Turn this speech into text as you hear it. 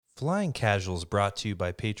Flying Casuals brought to you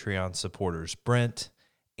by Patreon supporters Brent,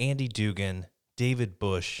 Andy Dugan, David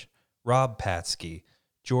Bush, Rob Patsky,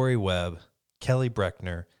 Jory Webb, Kelly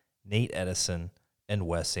Breckner, Nate Edison, and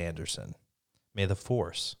Wes Anderson. May the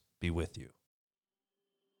Force be with you.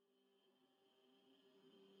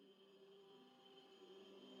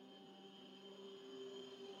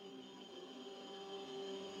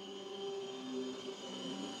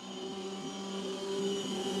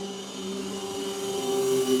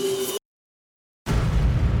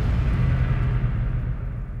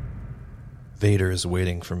 Vader is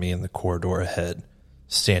waiting for me in the corridor ahead,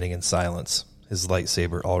 standing in silence, his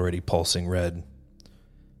lightsaber already pulsing red.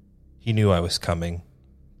 He knew I was coming,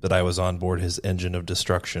 that I was on board his engine of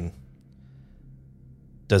destruction.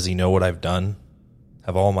 Does he know what I've done?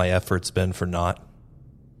 Have all my efforts been for naught?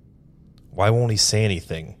 Why won't he say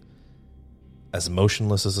anything? As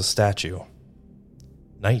motionless as a statue.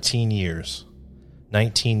 19 years.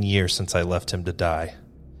 19 years since I left him to die.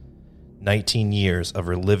 19 years of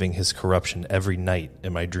reliving his corruption every night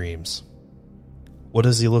in my dreams. What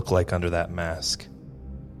does he look like under that mask?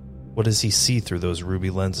 What does he see through those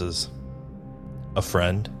ruby lenses? A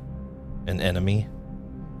friend? An enemy?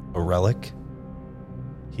 A relic?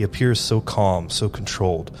 He appears so calm, so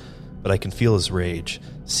controlled, but I can feel his rage,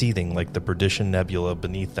 seething like the Perdition Nebula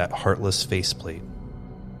beneath that heartless faceplate.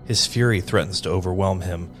 His fury threatens to overwhelm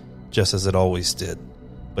him, just as it always did,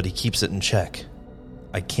 but he keeps it in check.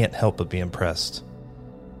 I can't help but be impressed.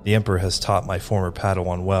 The Emperor has taught my former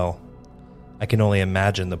Padawan well. I can only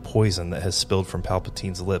imagine the poison that has spilled from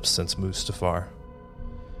Palpatine's lips since Mustafar.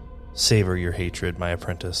 Savor your hatred, my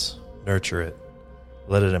apprentice. Nurture it.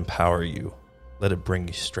 Let it empower you. Let it bring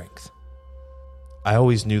you strength. I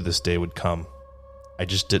always knew this day would come. I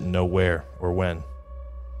just didn't know where or when.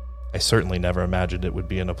 I certainly never imagined it would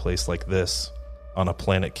be in a place like this, on a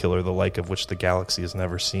planet killer the like of which the galaxy has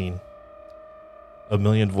never seen. A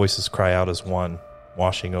million voices cry out as one,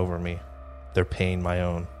 washing over me, their pain my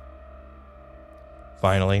own.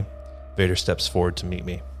 Finally, Vader steps forward to meet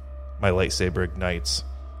me. My lightsaber ignites,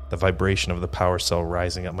 the vibration of the power cell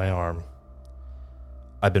rising at my arm.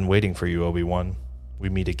 I've been waiting for you, Obi-Wan. We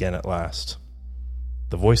meet again at last.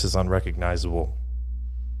 The voice is unrecognizable.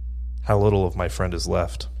 How little of my friend is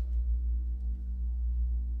left.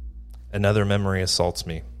 Another memory assaults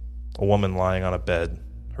me. A woman lying on a bed,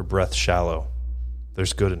 her breath shallow.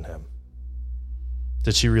 There's good in him.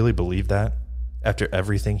 Did she really believe that? After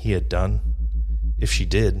everything he had done? If she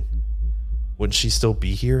did, wouldn't she still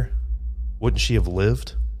be here? Wouldn't she have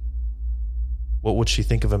lived? What would she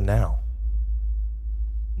think of him now?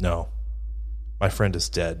 No. My friend is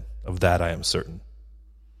dead. Of that I am certain.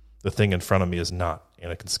 The thing in front of me is not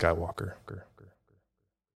Anakin Skywalker.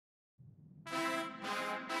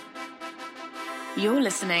 You're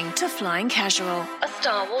listening to Flying Casual, a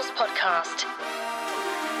Star Wars podcast.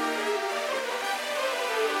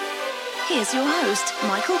 Here's your host,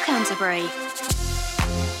 Michael Canterbury.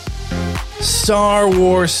 Star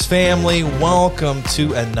Wars family, welcome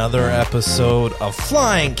to another episode of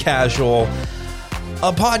Flying Casual,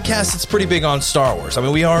 a podcast that's pretty big on Star Wars. I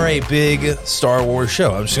mean, we are a big Star Wars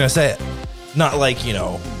show. I'm just going to say it. Not like, we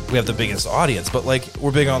have the biggest audience, but like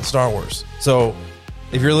we're big on Star Wars. So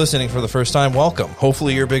if you're listening for the first time, welcome.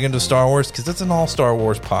 Hopefully you're big into Star Wars because it's an all Star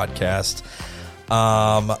Wars podcast.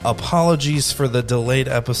 Apologies for the delayed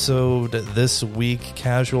episode this week,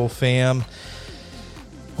 Casual fam.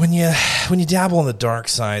 When you dabble in the dark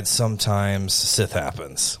side, sometimes Sith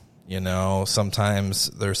happens. Sometimes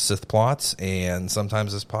there's Sith plots, and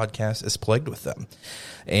sometimes this podcast is plagued with them.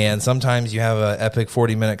 And sometimes you have an epic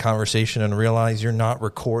 40-minute conversation and realize you're not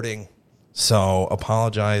recording. So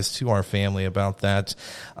apologize to our family about that,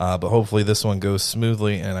 but hopefully this one goes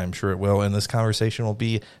smoothly, and I'm sure it will, and this conversation will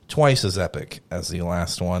be twice as epic as the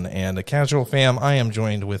last one. And a Casual fam, I am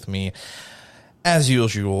joined with me, as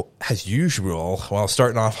usual, while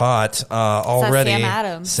starting off hot already.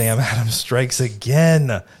 Sam Adams strikes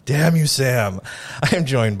again. Damn you, Sam. I am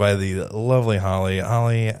joined by the lovely Holly.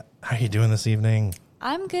 Holly, how are you doing this evening?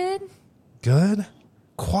 I'm good. Good?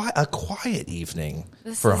 A quiet evening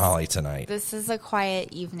for Holly tonight. This is a quiet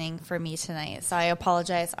evening for me tonight, so I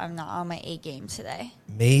apologize. I'm not on my A game today.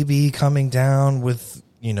 Maybe coming down with,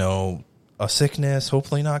 a sickness,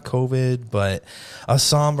 hopefully not COVID, but a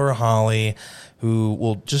somber Holly who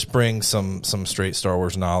will just bring some straight Star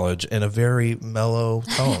Wars knowledge in a very mellow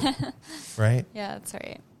tone, right? Yeah, that's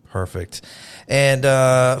right. Perfect. And,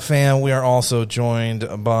 fam, we are also joined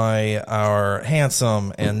by our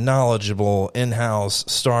handsome and knowledgeable in-house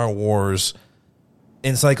Star Wars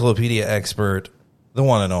encyclopedia expert, the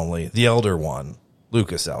one and only, the Elder One,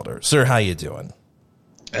 Lucas Elder. Sir, how you doing?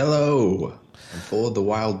 Hello. I'm full of the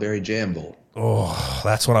wild berry jamble. Oh,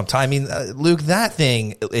 that's what I'm talking. I mean, Luke, that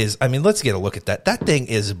thing is, I mean, let's get a look at that. That thing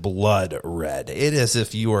is blood red. It is as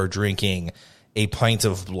if you are drinking a pint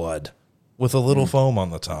of blood with a little foam on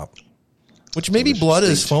the top. Which maybe blood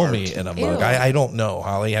is foamy in a mug. I don't know,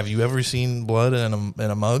 Holly. Have you ever seen blood in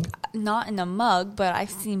a mug? Not in a mug, but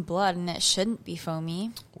I've seen blood, and it shouldn't be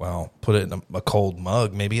foamy. Well, put it in a cold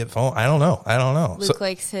mug. Maybe it foam. I don't know. Luke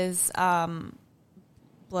likes his blood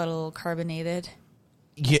a little carbonated.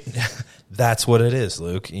 Yeah, that's what it is,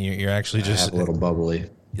 Luke. You're actually just a little bubbly.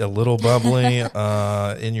 A little bubbly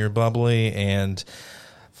in your bubbly. And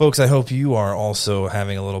folks, I hope you are also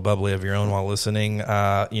having a little bubbly of your own while listening.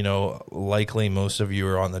 Likely most of you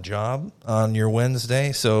are on the job on your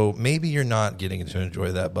Wednesday, so maybe you're not getting to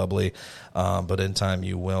enjoy that bubbly, but in time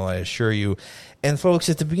you will, I assure you. And folks,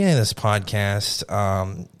 at the beginning of this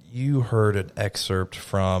podcast, you heard an excerpt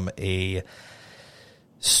from a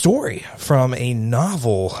story from a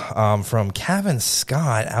novel from Cavan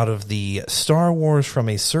Scott out of the Star Wars from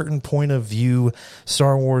a Certain Point of View,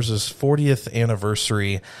 Star Wars' 40th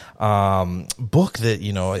anniversary book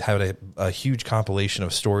that, had a huge compilation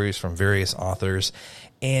of stories from various authors.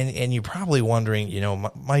 And you're probably wondering,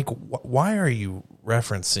 Mike, why are you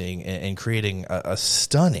referencing and creating a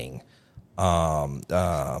stunning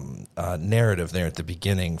narrative there at the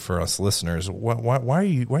beginning for us listeners? Why are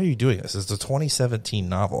you doing this? It's a 2017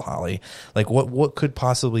 novel, Holly. Like what could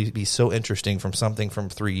possibly be so interesting from something from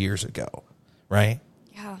 3 years ago, right?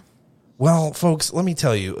 Yeah. Well, folks, let me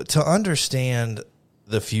tell you, to understand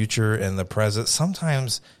the future and the present,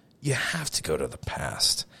 sometimes you have to go to the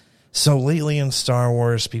past. So lately in Star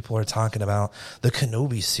Wars, people are talking about the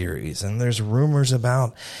Kenobi series, and there's rumors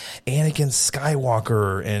about Anakin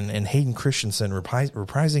Skywalker and Hayden Christensen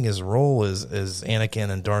reprising his role as Anakin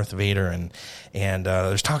and Darth Vader, and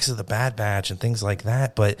there's talks of the Bad Batch and things like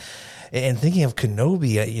that. But and thinking of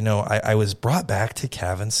Kenobi, I was brought back to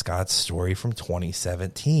Cavan Scott's story from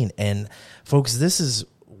 2017, and folks, this is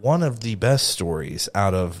one of the best stories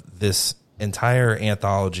out of this entire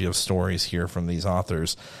anthology of stories here from these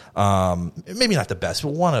authors. Maybe not the best,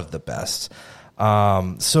 but one of the best.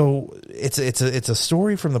 So it's a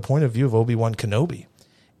story from the point of view of Obi-Wan Kenobi,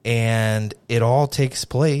 and it all takes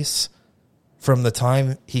place from the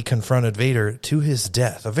time he confronted Vader to his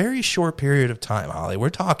death. A very short period of time, Holly. We're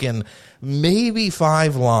talking maybe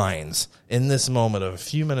 5 lines in this moment of a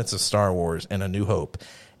few minutes of Star Wars and A New Hope.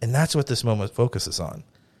 And that's what this moment focuses on.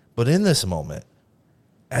 But in this moment,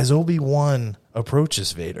 as Obi-Wan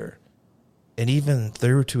approaches Vader, and even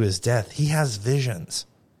through to his death, he has visions.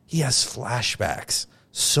 He has flashbacks.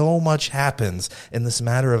 So much happens in this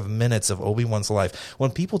matter of minutes of Obi-Wan's life.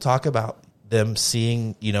 When people talk about them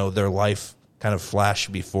seeing, their life kind of flash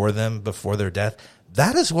before them, before their death,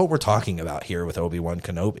 that is what we're talking about here with Obi-Wan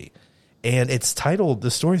Kenobi. And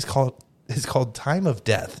the story is called Time of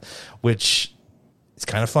Death, which it's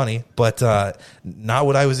kind of funny, but not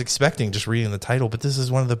what I was expecting just reading the title. But this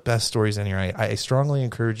is one of the best stories in here. I strongly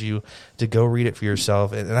encourage you to go read it for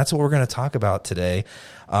yourself. And that's what we're going to talk about today,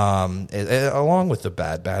 along with the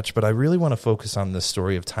Bad Batch. But I really want to focus on this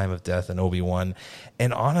story of Time of Death and Obi-Wan.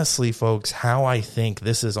 And honestly, folks, how I think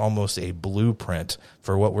this is almost a blueprint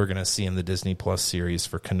for what we're going to see in the Disney Plus series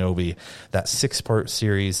for Kenobi, that 6-part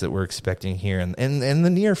series that we're expecting here in the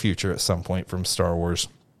near future at some point from Star Wars.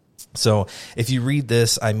 So if you read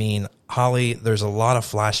this, I mean, Holly, there's a lot of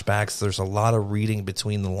flashbacks. There's a lot of reading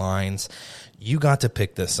between the lines. You got to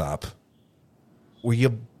pick this up.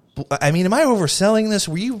 Am I overselling this?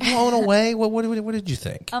 Were you blown away? What did you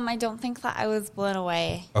think? I don't think that I was blown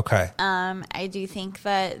away. Okay. I do think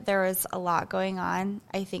that there was a lot going on.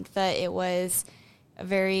 I think that it was a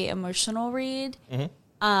very emotional read.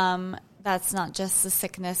 Mm-hmm. That's not just the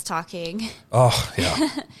sickness talking. Oh, yeah.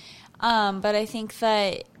 But I think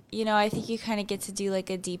that, I think you kind of get to do like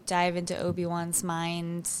a deep dive into Obi-Wan's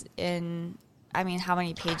mind in, how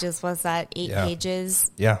many pages was that? 8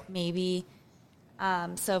 pages? Yeah. Maybe.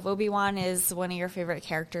 So if Obi-Wan is one of your favorite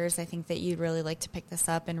characters, I think that you'd really like to pick this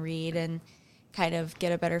up and read and kind of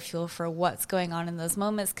get a better feel for what's going on in those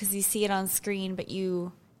moments, because you see it on screen, but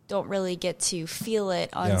you don't really get to feel it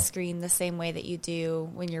on screen the same way that you do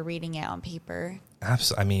when you're reading it on paper.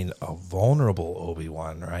 Absolutely. A vulnerable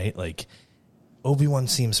Obi-Wan, right? Like, Obi-Wan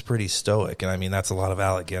seems pretty stoic, and that's a lot of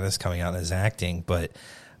Alec Guinness coming out in his acting, but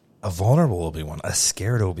a vulnerable Obi-Wan, a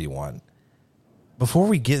scared Obi-Wan. Before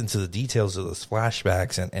we get into the details of those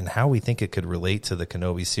flashbacks and how we think it could relate to the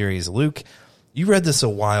Kenobi series, Luke, you read this a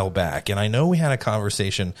while back, and I know we had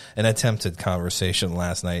an attempted conversation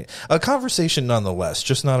last night. A conversation nonetheless,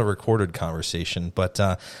 just not a recorded conversation. But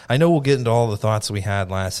I know we'll get into all the thoughts we had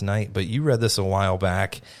last night, but you read this a while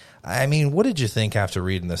back. I mean, what did you think after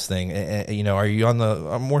reading this thing? You know, are you on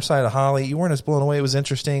the more side of Holly? You weren't as blown away. It was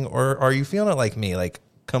interesting. Or are you feeling it like me, like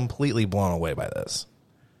completely blown away by this?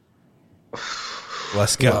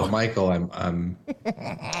 Let's go. Well, Michael,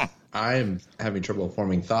 I'm having trouble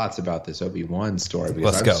forming thoughts about this Obi-Wan story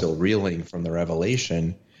because I'm still reeling from the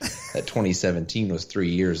revelation that 2017 was 3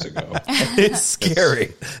 years ago. It's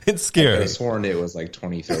scary. It's scary. I could have sworn it was like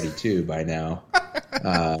 2032 by now.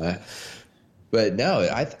 But no,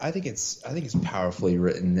 I think it's powerfully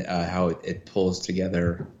written. How it pulls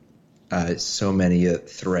together so many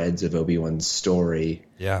threads of Obi-Wan's story.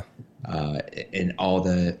 Yeah, and all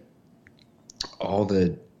the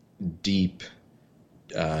deep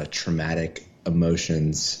traumatic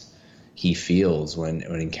emotions he feels when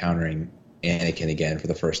encountering Anakin again for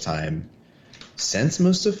the first time since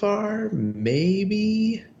Mustafar,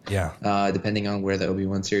 maybe. Yeah. Depending on where the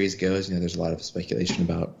Obi-Wan series goes, you know, there's a lot of speculation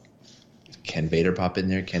about, can Vader pop in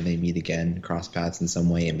there? Can they meet again, cross paths in some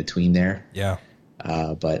way in between there? Yeah.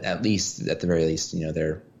 But at the very least, you know,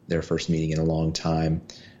 their first meeting in a long time.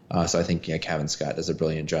 So I think Kevin Scott does a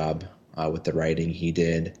brilliant job with the writing. He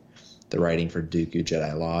did the writing for Dooku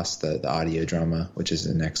Jedi Lost, the audio drama, which is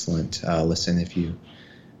an excellent listen if you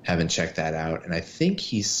haven't checked that out. And I think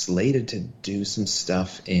he's slated to do some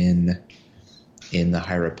stuff in the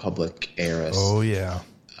High Republic era. Oh yeah.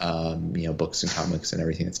 You know, books and comics and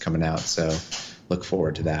everything that's coming out. So look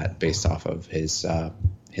forward to that based off of his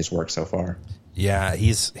work so far. Yeah,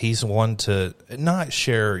 he's one to not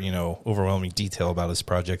share, you know, overwhelming detail about his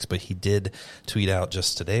projects, but he did tweet out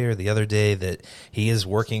just today or the other day that he is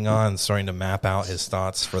working on starting to map out his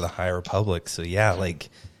thoughts for the High Republic. So yeah, like,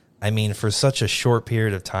 I mean, for such a short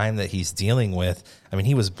period of time that he's dealing with, I mean,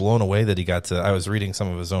 he was blown away that he got to, I was reading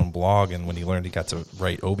some of his own blog, and when he learned he got to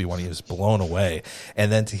write Obi-Wan, he was blown away.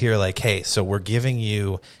 And then to hear like, hey, so we're giving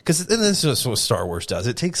you, because this is what Star Wars does.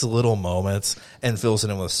 It takes little moments and fills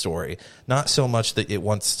it in with a story. Not so much that it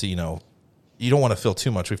wants to, you know, you don't want to fill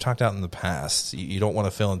too much. We've talked out in the past. You don't want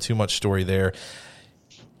to fill in too much story there.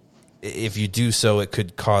 If you do so, it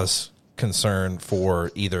could cause concern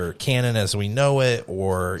for either canon as we know it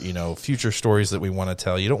or, you know, future stories that we want to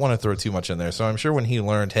tell. You don't want to throw too much in there. So I'm sure when he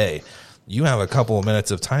learned, hey, you have a couple of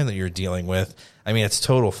minutes of time that you're dealing with, I mean, it's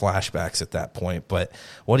total flashbacks at that point. But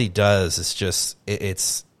what he does is just,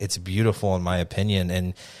 it's beautiful in my opinion.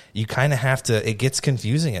 And you kind of have to, it gets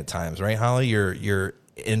confusing at times, right, Holly? You're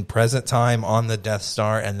in present time on the Death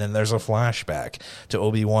Star, and then there's a flashback to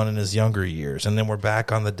Obi-Wan in his younger years, and then we're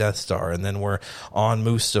back on the Death Star, and then we're on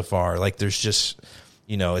Mustafar. Like, there's just,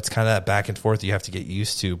 you know, it's kind of that back and forth you have to get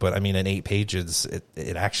used to. But I mean, in 8 pages,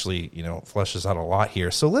 it actually, you know, fleshes out a lot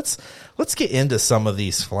here. So let's get into some of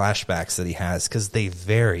these flashbacks that he has, because they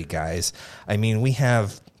vary, guys. I mean, we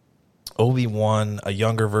have Obi-Wan, a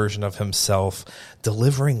younger version of himself,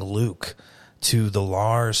 delivering Luke to the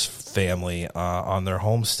Lars family on their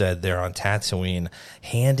homestead there on Tatooine,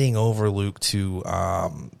 handing over Luke to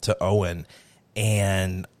Owen.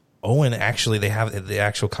 And Owen, actually, they have the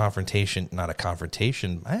actual confrontation, not a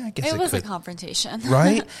confrontation. I guess it was a confrontation.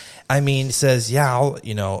 Right? I mean, he says, yeah,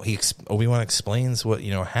 Obi-Wan explains what,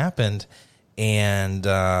 you know, happened. And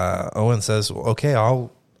Owen says, well, okay,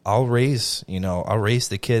 I'll raise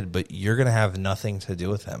the kid, but you're going to have nothing to do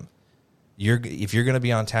with him. If you're going to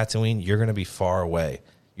be on Tatooine, you're going to be far away.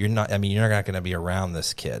 You're not going to be around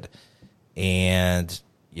this kid. And,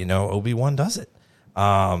 you know, Obi-Wan does it.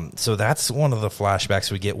 So that's one of the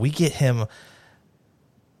flashbacks we get. We get him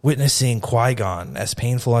witnessing Qui-Gon, as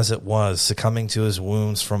painful as it was, succumbing to his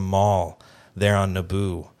wounds from Maul there on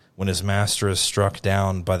Naboo when his master is struck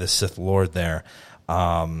down by the Sith Lord there.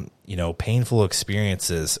 You know, painful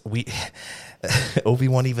experiences.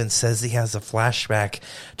 Obi-Wan even says he has a flashback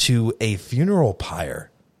to a funeral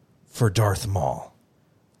pyre for Darth Maul.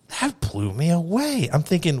 That blew me away. I'm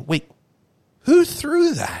thinking, wait, who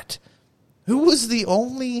threw that? Who was the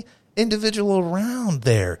only individual around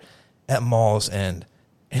there at Maul's end?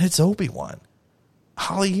 And it's Obi-Wan.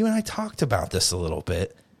 Holly, you and I talked about this a little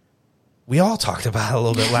bit. We all talked about it a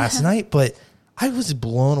little bit last night, but I was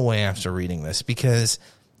blown away after reading this, because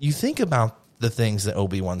you think about the things that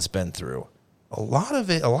Obi-Wan's been through. A lot of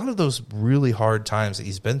those really hard times that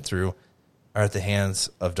he's been through are at the hands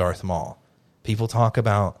of Darth Maul. People talk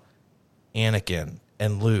about Anakin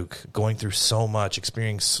and Luke going through so much,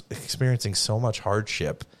 experiencing so much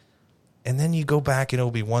hardship. And then you go back in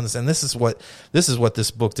Obi-Wan's, and this is what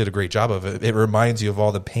this book did a great job of. It reminds you of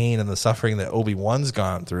all the pain and the suffering that Obi-Wan's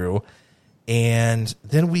gone through. And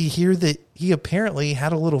then we hear that he apparently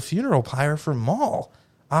had a little funeral pyre for Maul.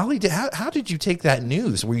 Ollie, how did you take that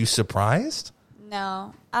news? Were you surprised?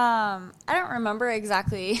 No. I don't remember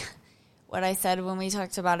exactly what I said when we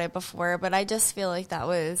talked about it before, but I just feel like that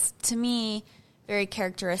was, to me, very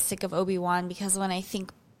characteristic of Obi-Wan, because when I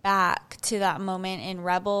think back to that moment in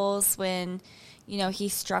Rebels when, you know, he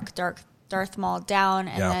struck Darth Maul down,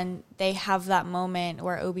 and then they have that moment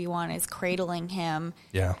where Obi-Wan is cradling him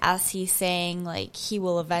as he's saying, like, he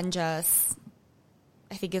will avenge us,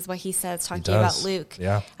 I think is what he says, talking about Luke.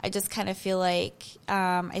 Yeah. I just kind of feel like,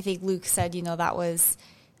 I think Luke said, you know,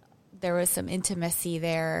 there was some intimacy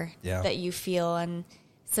there that you feel. And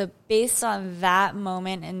so based on that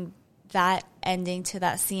moment and that ending to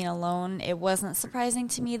that scene alone, it wasn't surprising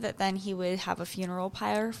to me that then he would have a funeral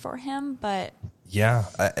pyre for him. But yeah,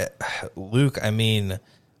 Luke, I mean,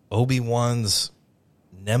 Obi-Wan's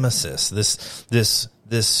nemesis,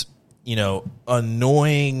 this, you know,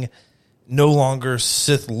 annoying, no longer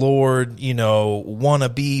Sith Lord, you know,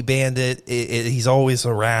 wannabe bandit. He's always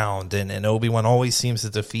around, and Obi-Wan always seems to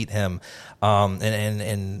defeat him.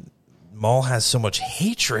 And Maul has so much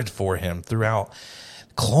hatred for him throughout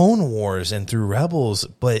Clone Wars and through Rebels,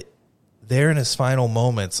 but there in his final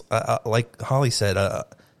moments, like Holly said, a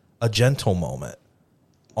gentle moment,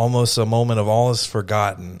 almost a moment of all is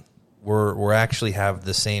forgotten. We're actually have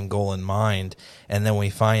the same goal in mind, and then we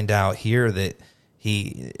find out here that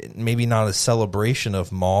he, maybe not a celebration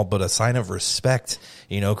of Maul, but a sign of respect,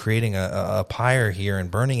 you know, creating a pyre here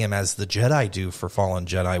and burning him as the Jedi do for fallen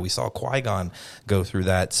Jedi. We saw Qui-Gon go through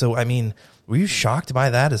that. So, I mean, were you shocked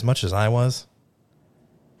by that as much as I was?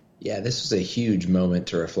 Yeah, this was a huge moment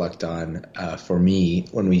to reflect on for me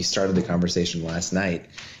when we started the conversation last night.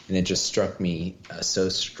 And it just struck me so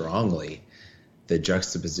strongly, the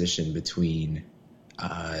juxtaposition between,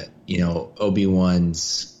 you know,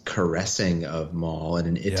 Obi-Wan's caressing of Maul in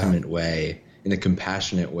an intimate way, in a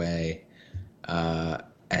compassionate way,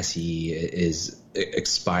 as he is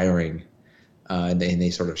expiring, and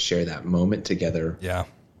they sort of share that moment together. Yeah.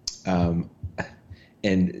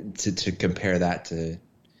 And to compare that to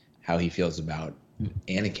how he feels about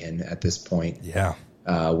Anakin at this point,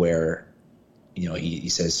 where, you know, he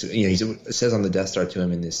says, you know, he says on the Death Star to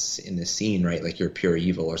him in this scene, right, like, you're pure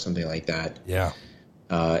evil or something like that. Yeah.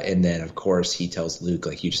 And then, of course, he tells Luke,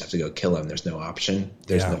 like, you just have to go kill him. There's no option.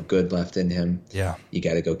 There's no good left in him. Yeah. You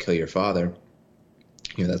got to go kill your father.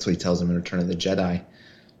 You know, that's what he tells him in Return of the Jedi.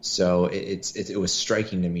 So it was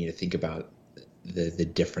striking to me to think about the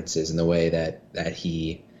differences in the way that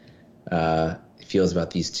he feels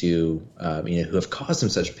about these two, you know, who have caused him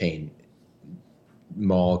such pain.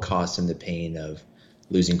 Maul caused him the pain of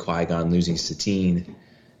losing Qui-Gon, losing Satine,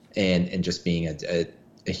 and just being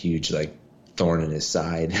a huge, like, thorn in his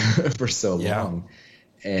side for so long.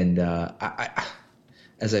 And I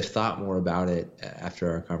as I've thought more about it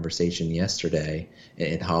after our conversation yesterday,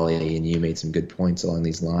 and Holly and you made some good points along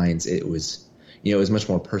these lines, it was, you know, it was much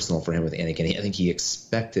more personal for him with Anakin. I think he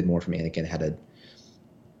expected more from Anakin, had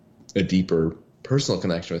a deeper personal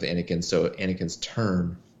connection with Anakin, so Anakin's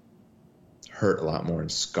turn hurt a lot more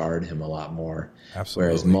and scarred him a lot more. Absolutely.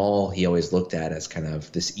 Whereas Maul, he always looked at as kind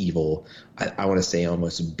of this evil, I want to say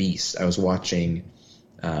almost beast. I was watching,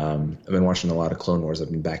 I've been watching a lot of Clone Wars.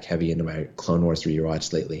 I've been back heavy into my Clone Wars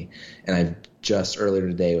rewatch lately. And I've just earlier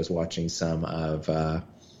today was watching some of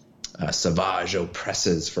Savage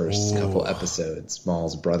Opress's first couple episodes,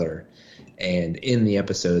 Maul's brother. And in the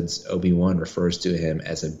episodes, Obi-Wan refers to him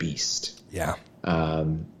as a beast. Yeah.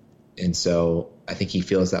 And so I think he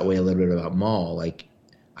feels that way a little bit about Maul. Like,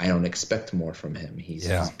 I don't expect more from him. He's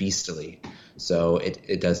beastly. So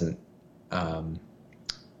it doesn't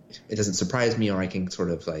surprise me, or I can sort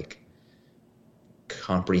of, like,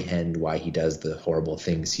 comprehend why he does the horrible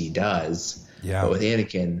things he does. Yeah. But with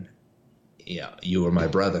Anakin, yeah, you were my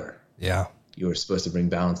brother. Yeah. You were supposed to bring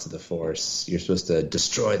balance to the Force. You're supposed to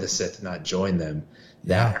destroy the Sith, not join them.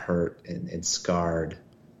 That hurt and scarred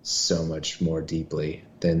so much more deeply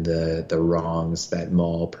than the wrongs that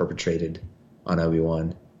Maul perpetrated on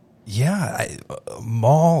Obi-Wan. Yeah,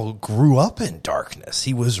 Maul grew up in darkness.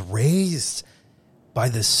 He was raised by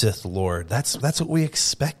the Sith Lord. That's what we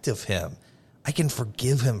expect of him. I can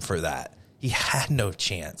forgive him for that. He had no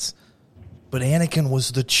chance. But Anakin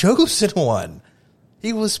was the chosen one.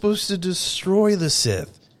 He was supposed to destroy the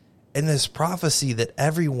Sith. And this prophecy that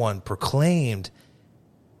everyone proclaimed,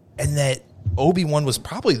 and that Obi-Wan was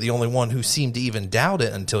probably the only one who seemed to even doubt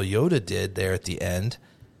it until Yoda did there at the end.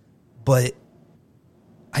 But,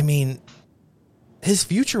 I mean, his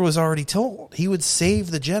future was already told. He would save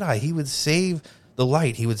the Jedi. He would save the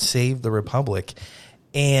light. He would save the Republic.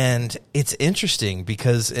 And it's interesting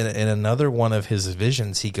because in another one of his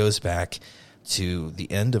visions, he goes back to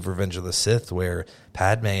the end of Revenge of the Sith where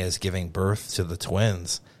Padme is giving birth to the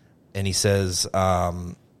twins. And he says,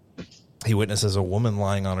 he witnesses a woman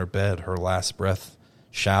lying on her bed, her last breath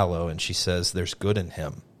shallow, and she says, "There's good in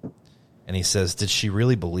him." And he says, did she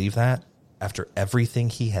really believe that after everything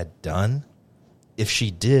he had done? If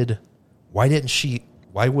she did, why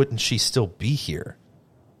wouldn't she still be here?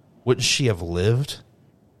 Wouldn't she have lived?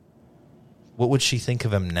 What would she think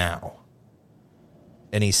of him now?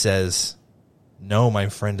 And he says, "No, my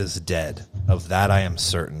friend is dead. Of that I am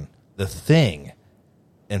certain. The thing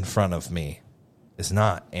in front of me is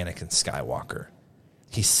not Anakin Skywalker."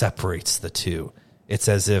 He separates the two. It's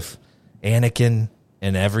as if Anakin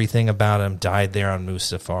and everything about him died there on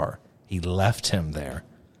Mustafar. He left him there.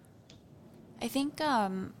 I think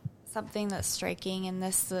something that's striking in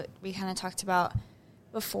this that we kind of talked about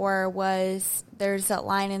before was there's that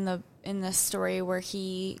line in the story where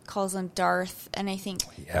he calls him Darth, and I think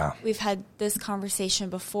we've had this conversation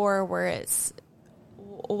before where it's,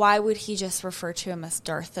 why would he just refer to him as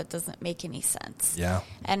Darth? That doesn't make any sense. Yeah.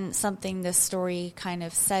 And something this story kind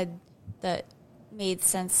of said that made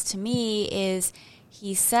sense to me is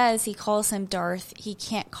he says he calls him Darth. He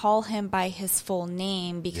can't call him by his full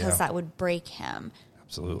name because that would break him.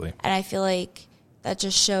 Absolutely. And I feel like that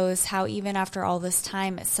just shows how even after all this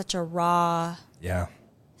time, it's such a raw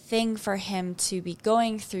thing for him to be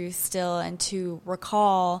going through still and to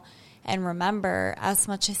recall and remember. As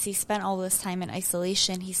much as he spent all this time in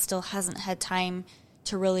isolation, he still hasn't had time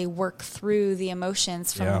to really work through the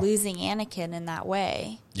emotions from losing Anakin in that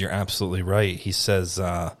way. You're absolutely right. He says,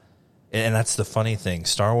 and that's the funny thing,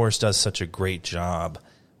 Star Wars does such a great job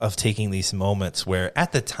of taking these moments where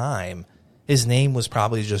at the time his name was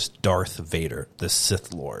probably just Darth Vader, the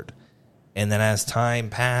Sith Lord. And then as time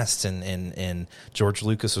passed and George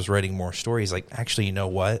Lucas was writing more stories, like, actually, you know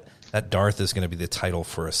what? That Darth is going to be the title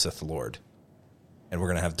for a Sith Lord. And we're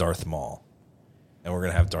going to have Darth Maul. And we're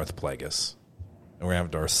going to have Darth Plagueis. And we're going to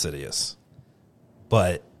have Darth Sidious.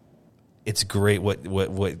 But it's great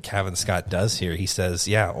what Cavan Scott does here. He says,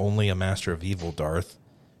 only a master of evil, Darth.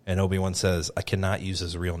 And Obi-Wan says, I cannot use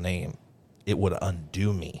his real name. It would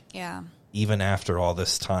undo me. Yeah. Even after all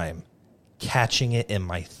this time, catching it in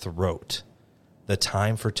my throat. The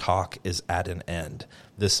time for talk is at an end.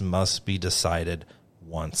 This must be decided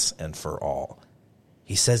once and for all.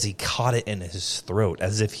 He says he caught it in his throat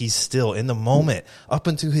as if he's still in the moment up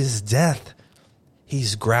until his death.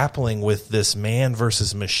 He's grappling with this man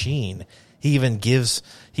versus machine. He acknowledges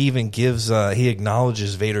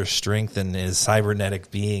Vader's strength and his cybernetic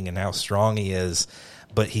being and how strong he is,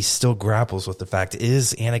 but he still grapples with the fact,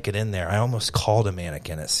 is Anakin in there? I almost called him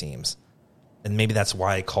Anakin, it seems. And maybe that's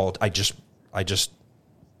why I just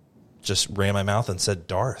ran my mouth and said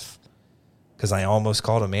Darth. Because I almost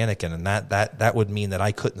called him Anakin, and that would mean that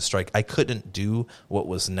I couldn't strike. I couldn't do what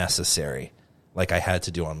was necessary like I had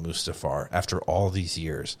to do on Mustafar after all these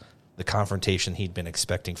years. The confrontation he'd been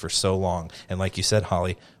expecting for so long, and like you said,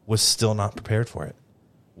 Holly, was still not prepared for it.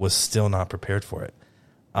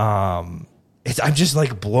 I'm just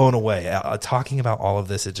like blown away. Talking about all of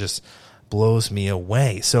this, it just blows me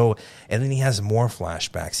away. So, and then he has more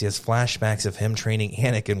flashbacks. He has flashbacks of him training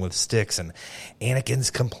Anakin with sticks, and Anakin's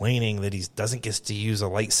complaining that he doesn't get to use a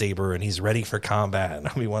lightsaber and he's ready for combat. And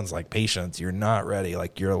Obi-Wan's like, patience, you're not ready.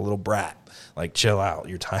 Like, you're a little brat. Like, chill out.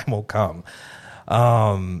 Your time will come.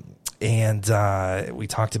 And we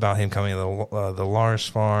talked about him coming to the Lars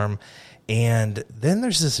farm. And then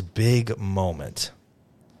there's this big moment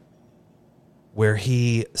where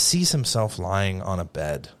he sees himself lying on a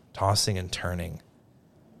bed, tossing and turning,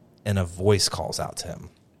 and a voice calls out to him.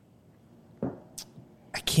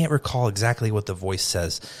 I can't recall exactly what the voice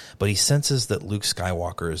says, but he senses that Luke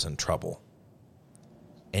Skywalker is in trouble.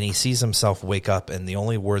 And he sees himself wake up, and the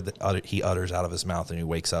only word that he utters out of his mouth when he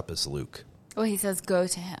wakes up is Luke. Well, he says, go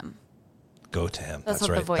to him. Go to him. That's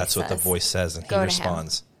right. That's what the says. Voice says, and he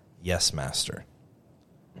responds, yes, Master.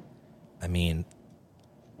 I mean,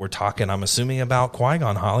 we're talking, I'm assuming, about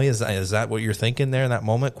Qui-Gon, Holly. Is that what you're thinking there in that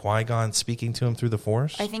moment? Qui-Gon speaking to him through the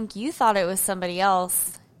Force? I think you thought it was somebody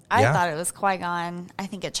else. I thought it was Qui-Gon. I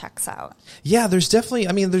think it checks out. Yeah, there's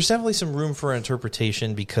definitely some room for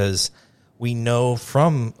interpretation, because we know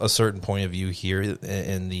from a certain point of view here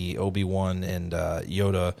in the Obi-Wan and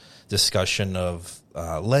Yoda discussion of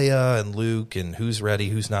Leia and Luke and who's ready,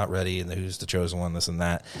 who's not ready, and who's the chosen one, this and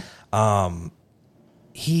that.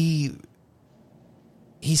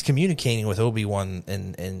 He's communicating with Obi-Wan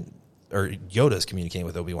or Yoda's communicating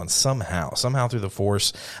with Obi-Wan somehow through the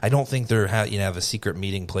Force. I don't think they're have a secret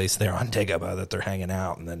meeting place there on Dagobah that they're hanging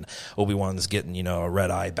out, and then Obi-Wan's getting a red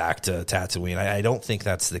eye back to Tatooine. I don't think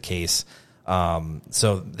that's the case.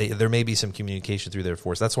 So there may be some communication through their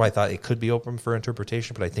force. That's why I thought it could be open for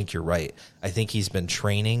interpretation, but I think you're right. I think he's been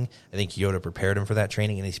training. I think Yoda prepared him for that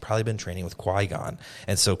training, and he's probably been training with Qui-Gon.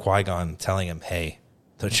 And so Qui-Gon telling him, hey,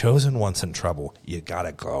 the Chosen One's in trouble. You got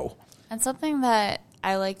to go. And something that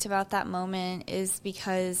I liked about that moment is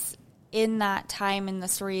because in that time in the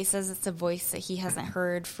story, he says it's a voice that he hasn't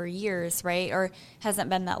heard for years, right? Or hasn't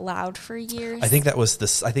been that loud for years. I think that was the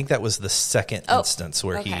second instance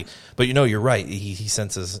where but you're right. He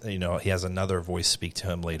senses, he has another voice speak to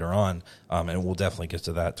him later on. And we'll definitely get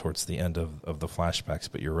to that towards the end of the flashbacks,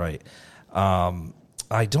 but you're right.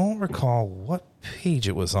 I don't recall what page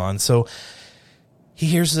it was on. So he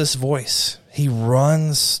hears this voice. He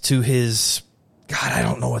runs to his, God, I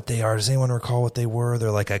don't know what they are. Does anyone recall what they were?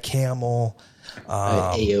 They're like a camel.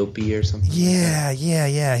 AOP or something. Yeah.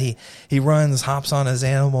 He runs, hops on his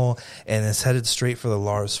animal, and is headed straight for the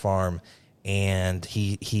Lars farm. And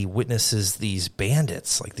he witnesses these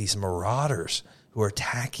bandits, like these marauders, who are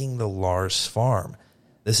attacking the Lars farm.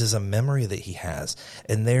 This is a memory that he has.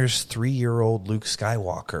 And there's 3-year-old Luke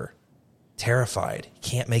Skywalker, terrified. He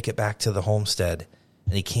can't make it back to the homestead,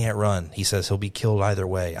 and he can't run. He says he'll be killed either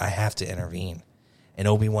way. I have to intervene. And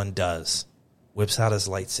Obi-Wan does. Whips out his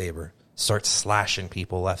lightsaber, starts slashing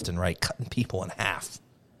people left and right, cutting people in half.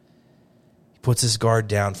 He puts his guard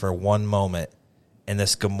down for one moment, and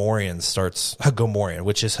this Gamorrean,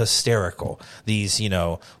 which is hysterical. These,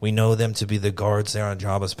 we know them to be the guards there on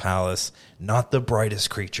Jabba's palace, not the brightest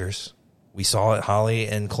creatures. We saw it, Holly,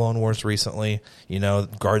 in Clone Wars recently,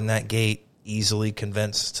 guarding that gate, easily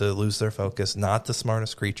convinced to lose their focus. Not the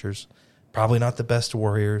smartest creatures, probably not the best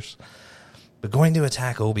warriors, but going to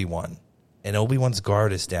attack Obi-Wan. And Obi-Wan's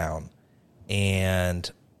guard is down, and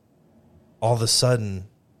all of a sudden,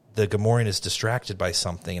 the Gamorrean is distracted by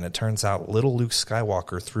something, and it turns out little Luke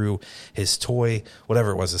Skywalker threw his toy,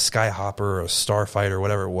 whatever it was, a Skyhopper or a Starfighter,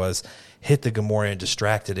 whatever it was, hit the Gamorrean,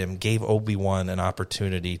 distracted him, gave Obi-Wan an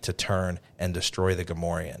opportunity to turn and destroy the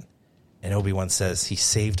Gamorrean. And Obi-Wan says, he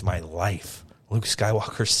saved my life. Luke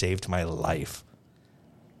Skywalker saved my life.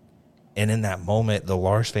 And in that moment, the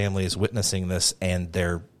Lars family is witnessing this, and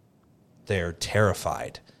they're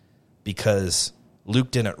terrified because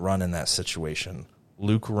Luke didn't run in that situation.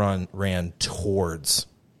 Luke ran towards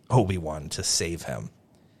Obi-Wan to save him.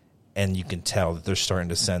 And you can tell that they're starting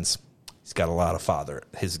to sense he's got a lot of father.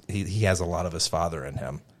 He has a lot of his father in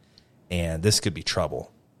him. And this could be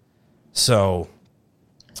trouble. So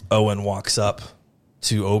Owen walks up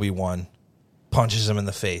to Obi-Wan, punches him in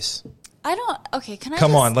the face.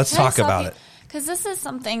 Come on, let's talk about it. Because this is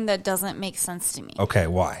something that doesn't make sense to me. Okay,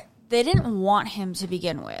 why? They didn't want him to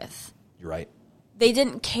begin with. You're right. They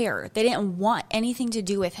didn't care. They didn't want anything to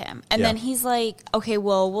do with him. And then he's like, okay,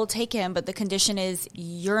 well, we'll take him, but the condition is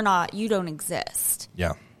you don't exist.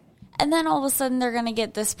 Yeah. And then all of a sudden they're going to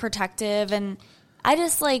get this protective, and I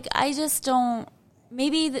just don't,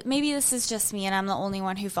 maybe this is just me and I'm the only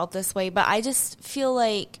one who felt this way, but I just feel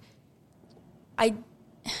like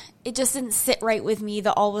it just didn't sit right with me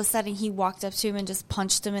that all of a sudden he walked up to him and just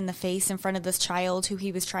punched him in the face in front of this child who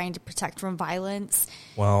he was trying to protect from violence.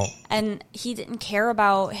 Well, and he didn't care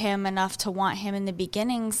about him enough to want him in the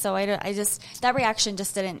beginning. So that reaction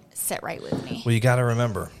just didn't sit right with me. Well, you got to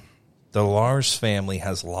remember, the Lars family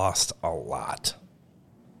has lost a lot.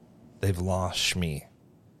 They've lost Shmi.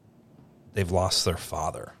 They've lost their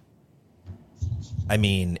father. I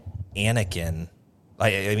mean, Anakin,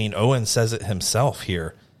 Owen says it himself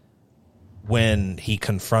here. When he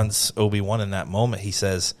confronts Obi-Wan in that moment, he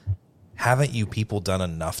says, haven't you people done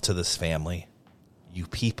enough to this family? You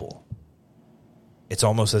people. It's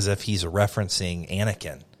almost as if he's referencing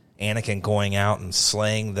Anakin. Anakin going out and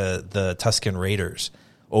slaying the Tusken Raiders.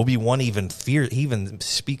 Obi-Wan even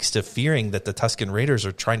speaks to fearing that the Tusken Raiders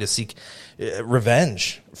are trying to seek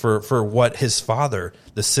revenge for what his father,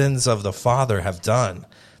 the sins of the father, have done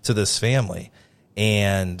to this family.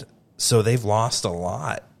 And so they've lost a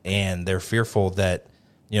lot. And they're fearful that,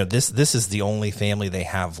 this is the only family they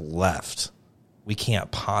have left. We can't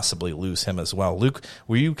possibly lose him as well. Luke,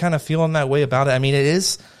 were you kind of feeling that way about it? I mean,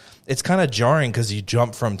 it's kind of jarring because you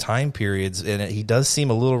jump from time periods, and he does seem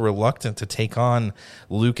a little reluctant to take on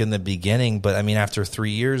Luke in the beginning. But, I mean, after 3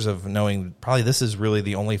 years of knowing probably this is really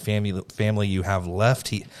the only family you have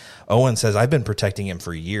left, Owen says, I've been protecting him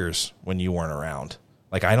for years when you weren't around.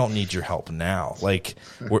 Like, I don't need your help now. Like,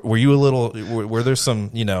 were you were there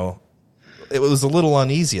some, it was a little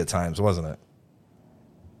uneasy at times, wasn't it?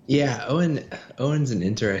 Yeah, Owen's an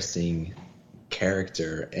interesting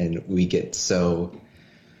character, and we get so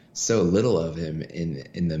little of him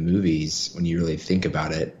in the movies when you really think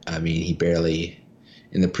about it. I mean, he barely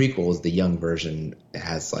in the prequels, the young version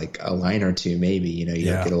has like a line or two, maybe, you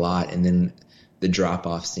don't get a lot. And then the drop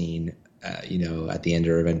off scene, at the end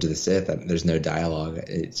of Revenge of the Sith, there's no dialogue.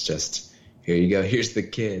 It's just, here you go. Here's the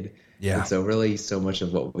kid. Yeah. And so really so much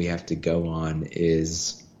of what we have to go on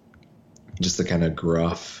is just the kind of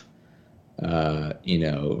gruff,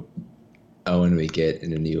 Owen we get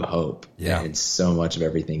in A New Hope. Yeah. And so much of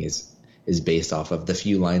everything is based off of the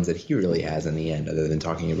few lines that he really has in the end, other than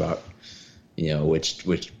talking about, which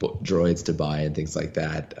droids to buy and things like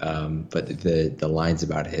that. But the lines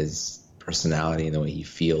about his personality and the way he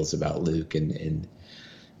feels about Luke and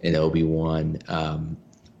Obi-Wan,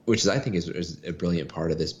 which I think is a brilliant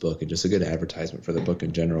part of this book, and just a good advertisement for the book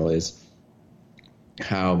in general, is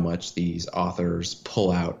how much these authors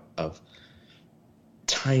pull out of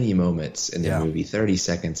tiny moments in the movie, 30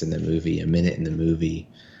 seconds in the movie, a minute in the movie,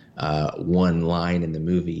 one line in the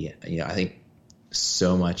movie. I think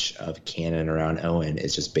so much of canon around Owen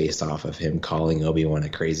is just based off of him calling Obi-Wan a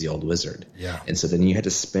crazy old wizard. Yeah. And so then you had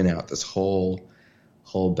to spin out this whole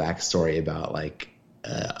backstory about like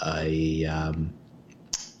a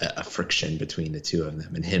friction between the two of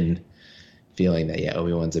them, and him feeling that,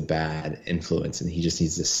 Obi-Wan's a bad influence and he just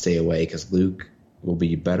needs to stay away because Luke will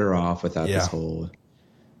be better off without this whole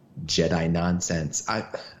Jedi nonsense.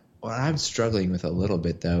 What I'm struggling with a little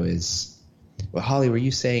bit, though, is, well, Holly, were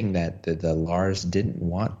you saying that the Lars didn't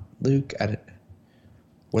want Luke?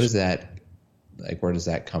 What is that? Like, where does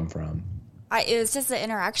that come from? It was just the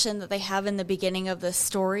interaction that they have in the beginning of the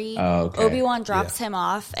story. Oh, okay. Obi-Wan drops him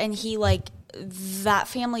off, and he, that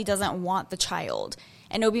family doesn't want the child.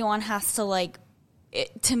 And Obi-Wan has to,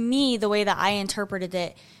 to me, the way that I interpreted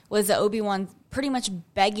it was that Obi-Wan pretty much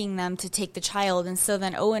begging them to take the child. And so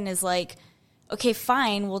then Owen is like, okay,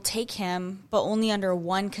 fine, we'll take him, but only under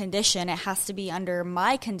one condition. It has to be under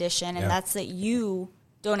my condition, and that's that you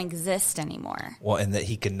don't exist anymore. Well, and that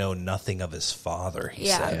he can know nothing of his father, he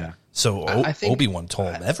said. Yeah. So I think Obi-Wan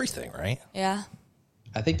told him everything, right? Yeah.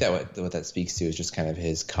 I think that what that speaks to is just kind of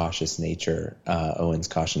his cautious nature, Owen's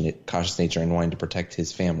cautious nature in wanting to protect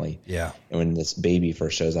his family. Yeah. And when this baby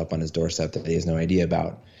first shows up on his doorstep that he has no idea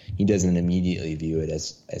about, he doesn't immediately view it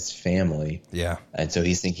as family. Yeah. And so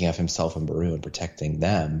he's thinking of himself and Beru and protecting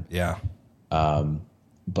them. Yeah.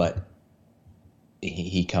 But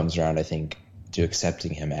he comes around, I think, to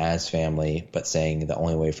accepting him as family, but saying the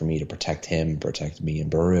only way for me to protect him, protect me and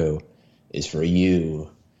Beru, is for you,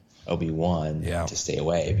 Obi-Wan, to stay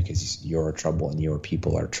away because you're trouble and your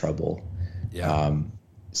people are trouble. Yeah.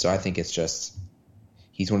 So I think it's just,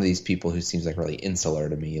 he's one of these people who seems like really insular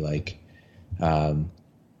to me. Like,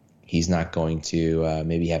 he's not going to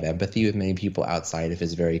maybe have empathy with many people outside of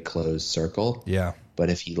his very closed circle. Yeah. But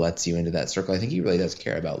if he lets you into that circle, I think he really does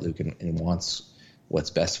care about Luke and wants what's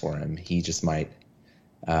best for him. He just might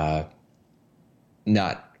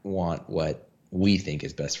not want what we think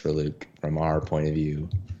is best for Luke from our point of view.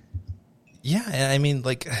 Yeah, and I mean,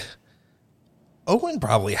 Owen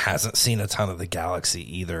probably hasn't seen a ton of the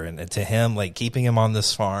galaxy either, and to him, keeping him on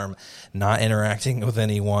this farm, not interacting with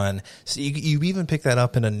anyone. So you even pick that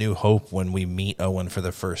up in A New Hope when we meet Owen for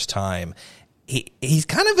the first time. He's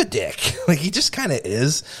kind of a dick. He just kind of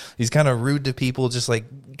is. He's kind of rude to people, just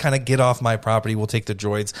kind of get off my property, we'll take the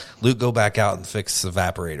droids. Luke, go back out and fix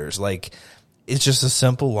evaporators. It's just a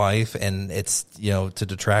simple life, and it's, to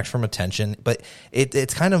detract from attention. But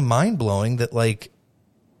it's kind of mind-blowing that,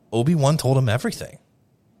 Obi-Wan told him everything.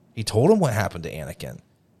 He told him what happened to Anakin.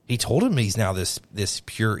 He told him he's now this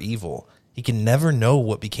pure evil. He can never know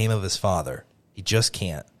what became of his father. He just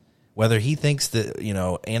can't. Whether he thinks that,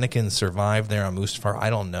 Anakin survived there on Mustafar, I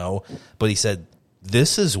don't know. But he said,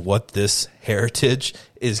 this is what this heritage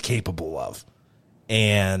is capable of.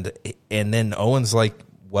 And then Owen's like,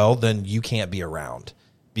 well, then you can't be around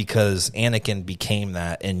because Anakin became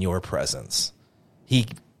that in your presence. He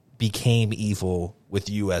became evil with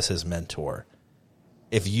you as his mentor.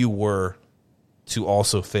 If you were to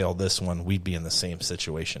also fail this one, we'd be in the same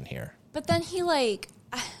situation here. But then he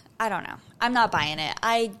I don't know. I'm not buying it.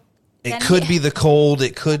 It could be the cold.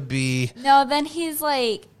 It could be. No, then he's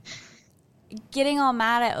getting all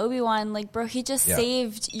mad at Obi-Wan. Bro, he just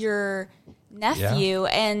saved your nephew,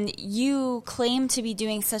 and you claim to be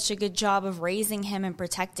doing such a good job of raising him and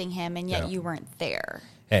protecting him, and yet you weren't there.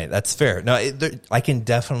 Hey, that's fair. No, I can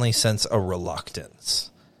definitely sense a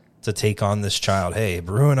reluctance to take on this child. Hey,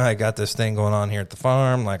 Beru and I got this thing going on here at the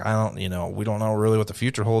farm. I don't, we don't know really what the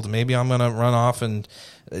future holds. Maybe I'm going to run off and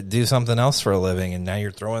do something else for a living, and now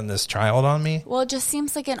you're throwing this child on me? Well, it just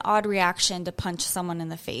seems like an odd reaction to punch someone in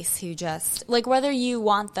the face who just, whether you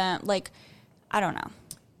want them, I don't know.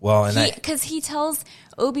 Well, and because he tells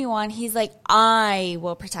Obi-Wan, he's like, I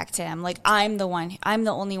will protect him. Like, I'm the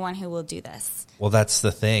only one who will do this. Well, that's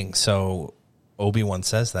the thing. So Obi-Wan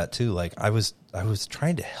says that too. Like, I was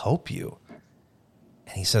trying to help you.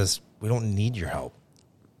 And he says, we don't need your help.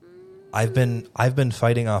 I've been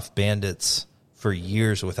fighting off bandits for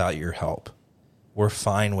years without your help. We're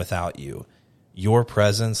fine without you. Your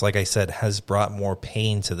presence, like I said, has brought more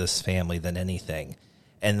pain to this family than anything.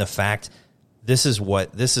 And the fact, this is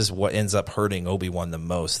what ends up hurting Obi-Wan the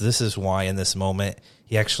most. This is why in this moment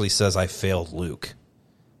he actually says, I failed Luke.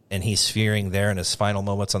 And he's fearing there in his final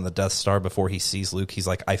moments on the Death Star before he sees Luke, he's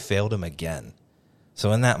like, I failed him again.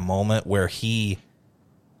 So in that moment where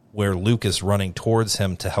Luke is running towards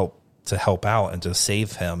him to help out and to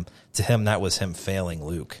save him, to him that was him failing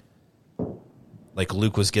Luke. Like,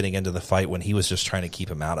 Luke was getting into the fight when he was just trying to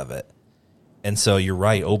keep him out of it. And so you're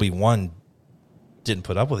right, Obi-Wan didn't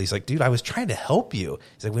put up with it. He's like, dude, I was trying to help you.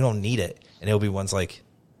 He's like, we don't need it. And Obi-Wan's like,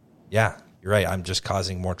 yeah, you're right. I'm just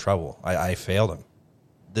causing more trouble. I failed him.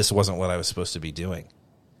 This wasn't what I was supposed to be doing.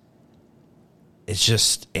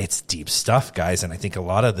 It's deep stuff, guys. And I think a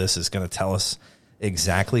lot of this is going to tell us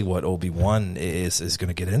exactly what Obi-Wan is going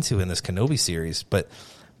to get into in this Kenobi series. But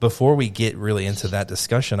before we get really into that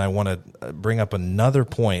discussion, I want to bring up another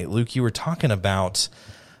point. Luke, you were talking about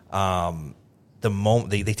the moment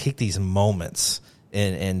they take these moments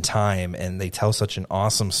in time and they tell such an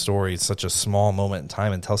awesome story. It's such a small moment in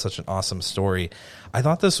time and tell such an awesome story. I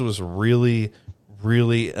thought this was really,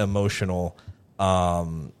 really emotional,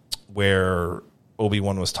 where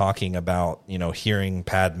Obi-Wan was talking about, hearing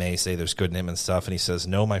Padme say there's good in him and stuff. And he says,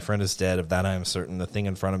 no, my friend is dead. Of that I am certain. The thing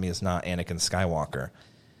in front of me is not Anakin Skywalker.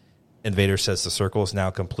 And Vader says, the circle is now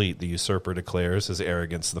complete. The usurper declares his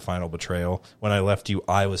arrogance, the final betrayal. When I left you,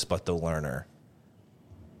 I was but the learner.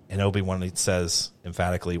 And Obi-Wan says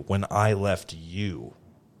emphatically, when I left you,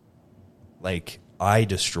 like, I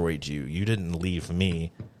destroyed you. You didn't leave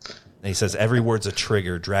me. And he says, every word's a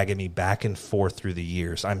trigger, dragging me back and forth through the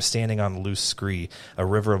years. I'm standing on loose scree, a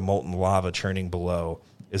river of molten lava churning below.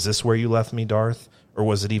 Is this where you left me, Darth? Or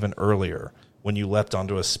was it even earlier, when you leapt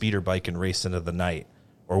onto a speeder bike and raced into the night?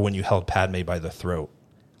 Or when you held Padme by the throat?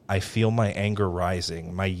 I feel my anger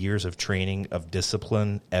rising, my years of training, of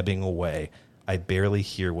discipline ebbing away. I barely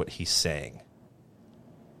hear what he's saying.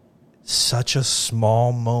 Such a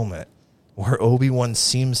small moment where Obi-Wan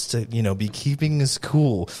seems to, be keeping his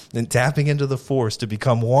cool and tapping into the Force to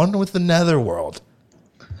become one with the Netherworld.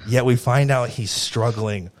 Yet we find out he's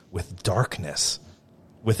struggling with darkness,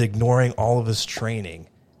 with ignoring all of his training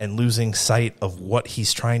and losing sight of what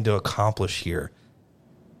he's trying to accomplish here.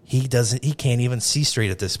 He can't even see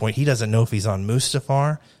straight at this point. He doesn't know if he's on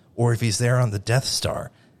Mustafar or if he's there on the Death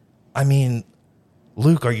Star. I mean,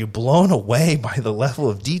 Luke, are you blown away by the level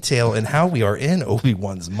of detail and how we are in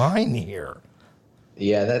Obi-Wan's mind here?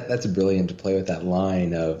 Yeah, that's brilliant to play with that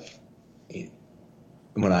line of,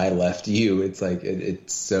 when I left you. It's like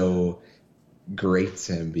it so grates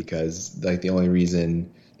him because, like, the only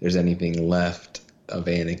reason there's anything left of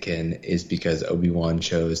Anakin is because Obi-Wan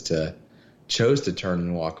chose to turn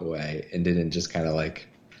and walk away and didn't just kind of like,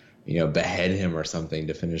 behead him or something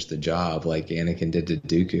to finish the job like Anakin did to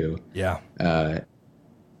Dooku. Yeah.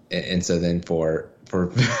 And so then for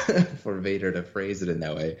Vader to phrase it in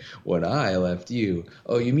that way, when I left you,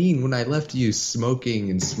 oh, you mean when I left you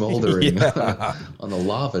smoking and smoldering on the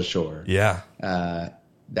lava shore? Yeah.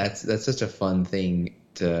 That's such a fun thing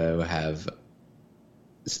to have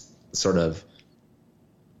sort of,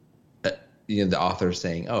 the author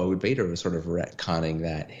saying, oh, Vader was sort of retconning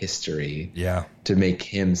that history to make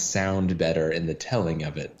him sound better in the telling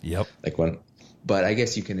of it. Yep. But I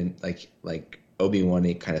guess you can, like Obi-Wan,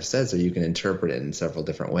 it kind of says, or you can interpret it in several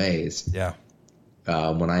different ways. Yeah.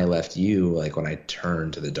 When I left you, like when I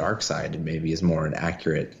turned to the dark side, it maybe is more an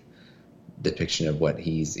accurate depiction of what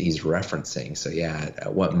he's referencing. So yeah,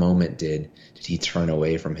 at what moment did he turn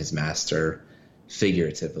away from his master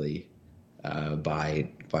figuratively, by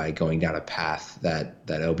going down a path that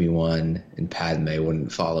Obi-Wan and Padme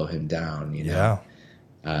wouldn't follow him down, Yeah.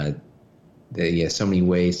 So many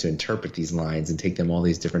ways to interpret these lines and take them all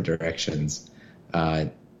these different directions.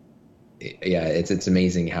 It's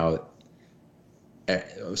amazing how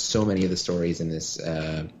so many of the stories in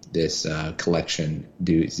this collection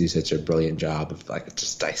do such a brilliant job of like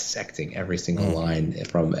just dissecting every single line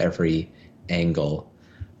from every angle,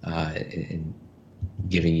 and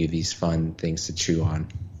giving you these fun things to chew on.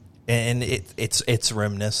 And it's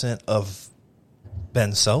reminiscent of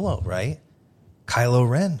Ben Solo, right? Kylo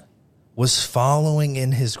Ren was following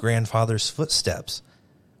in his grandfather's footsteps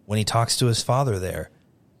when he talks to his father there.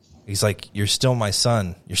 He's like, you're still my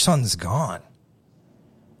son. Your son's gone.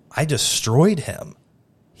 I destroyed him.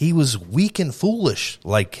 He was weak and foolish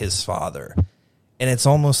like his father. And it's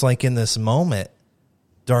almost like in this moment,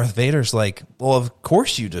 Darth Vader's like, well, of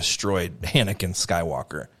course you destroyed Anakin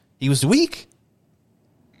Skywalker. He was weak.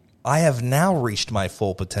 I have now reached my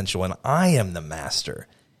full potential, and I am the master.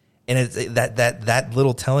 And it's that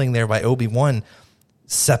little telling there by Obi-Wan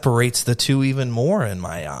separates the two even more in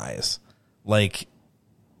my eyes. Like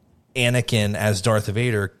Anakin as Darth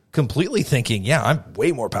Vader completely thinking, yeah, I'm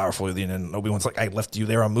way more powerful than you. And Obi-Wan's like, I left you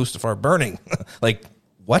there on Mustafar burning. Like,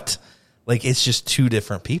 what? Like, it's just two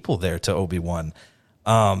different people there to Obi-Wan.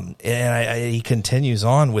 And he continues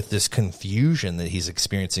on with this confusion that he's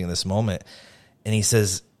experiencing in this moment. And he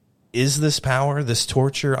says, is this power, this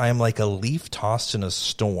torture? I am like a leaf tossed in a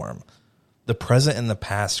storm, the present and the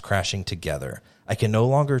past crashing together. I can no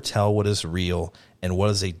longer tell what is real and what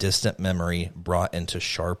is a distant memory brought into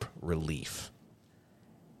sharp relief.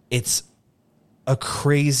 It's a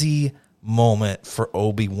crazy moment for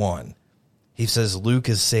Obi-Wan. He says, Luke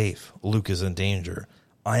is safe. Luke is in danger.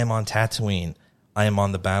 I am on Tatooine. I am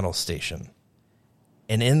on the battle station.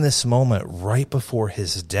 And in this moment, right before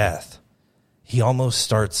his death, he almost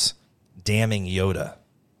starts damning Yoda.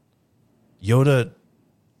 Yoda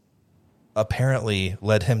apparently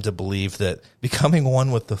led him to believe that becoming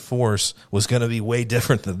one with the Force was going to be way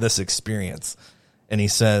different than this experience. And he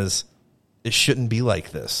says, it shouldn't be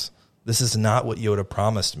like this. This is not what Yoda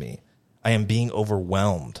promised me. I am being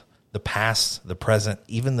overwhelmed. The past, the present,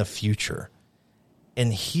 even the future.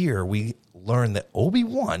 And here we learn that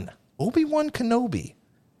Obi-Wan Kenobi,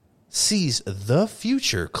 sees the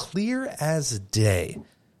future clear as day.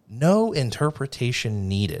 No interpretation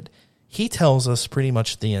needed. He tells us pretty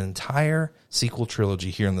much the entire sequel trilogy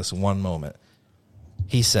here in this one moment.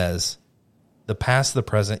 He says, the past, the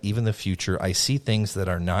present, even the future, I see things that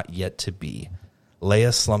are not yet to be.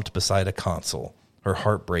 Leia slumped beside a console, her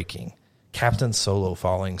heart breaking. Captain Solo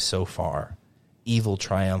falling so far. Evil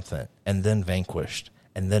triumphant, and then vanquished,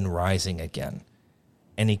 and then rising again.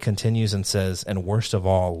 And he continues and says, and worst of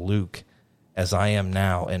all, Luke, as I am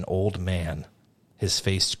now an old man, his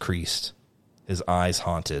face creased, his eyes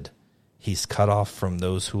haunted. He's cut off from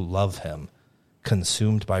those who love him,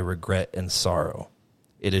 consumed by regret and sorrow.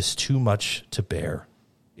 It is too much to bear,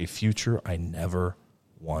 a future I never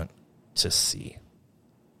want to see.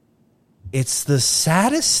 It's the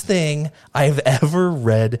saddest thing I've ever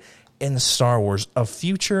read in Star Wars. A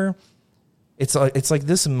future, it's like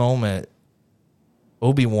this moment,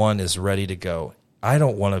 Obi-Wan is ready to go. I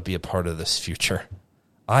don't want to be a part of this future.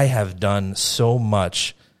 I have done so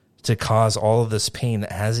much to cause all of this pain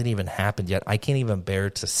that hasn't even happened yet. I can't even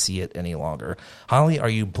bear to see it any longer. Holly, are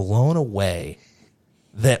you blown away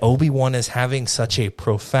that Obi-Wan is having such a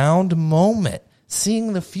profound moment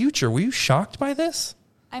seeing the future? Were you shocked by this?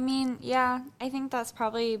 I mean, yeah, I think that's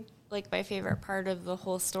probably like my favorite part of the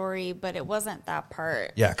whole story, but it wasn't that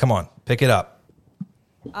part. Yeah, come on, pick it up.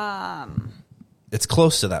 It's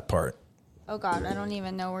close to that part. Oh God, I don't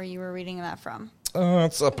even know where you were reading that from.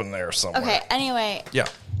 It's up in there somewhere. Okay, anyway. Yeah.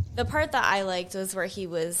 The part that I liked was where he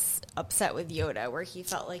was upset with Yoda, where he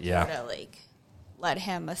felt like Yoda like led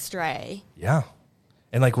him astray. Yeah.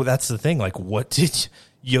 And like, well, that's the thing. Like, what did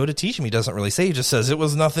Yoda teach him? He doesn't really say. He just says it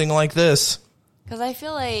was nothing like this. Because I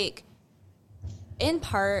feel like, in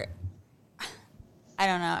part, I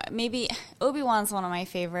don't know, maybe Obi-Wan's one of my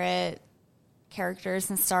favorite characters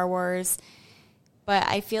in Star Wars, but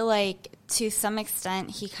I feel like to some extent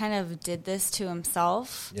he kind of did this to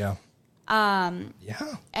himself. Yeah.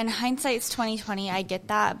 Yeah. And hindsight's 20/20, I get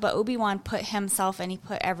that, but Obi-Wan put himself and he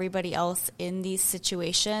put everybody else in these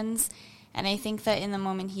situations, and I think that in the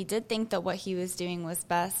moment he did think that what he was doing was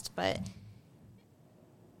best, but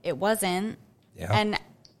it wasn't. Yeah. And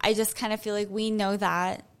I just kind of feel like we know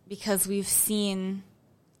that because we've seen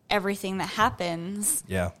everything that happens.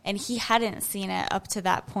 Yeah. And he hadn't seen it up to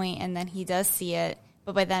that point, and then he does see it,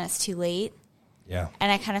 but by then it's too late. Yeah.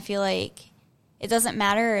 And I kind of feel like it doesn't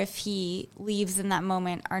matter if he leaves in that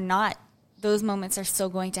moment or not. Those moments are still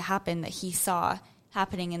going to happen that he saw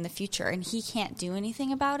happening in the future, and he can't do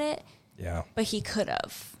anything about it. Yeah. But he could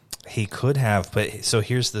have. He could have, but so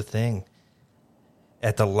here's the thing.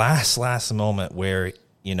 At the last moment where,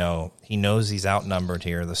 you know, he knows he's outnumbered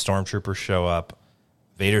here, the stormtroopers show up,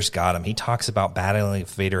 Vader's got him. He talks about battling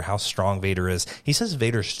with Vader, how strong Vader is. He says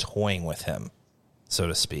Vader's toying with him, so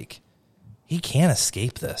to speak. He can't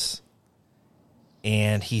escape this.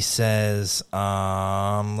 And he says,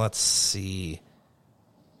 let's see.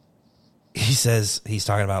 He says, he's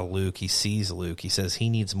talking about Luke. He sees Luke. He says he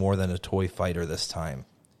needs more than a toy fighter this time.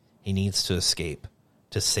 He needs to escape,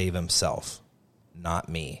 to save himself, not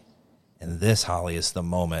me. And this, Holly, is the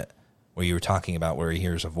moment where you were talking about where he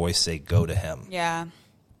hears a voice say, "Go to him." Yeah.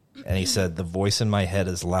 And he said, "The voice in my head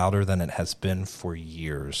is louder than it has been for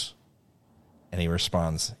years." And he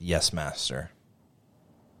responds, "Yes, master.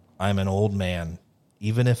 I'm an old man.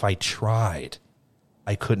 Even if I tried,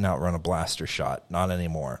 I couldn't outrun a blaster shot. Not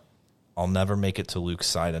anymore. I'll never make it to Luke's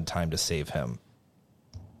side in time to save him."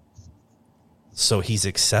 So he's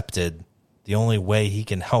accepted. The only way he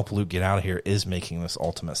can help Luke get out of here is making this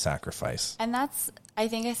ultimate sacrifice. And that's, I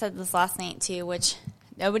think I said this last night too, which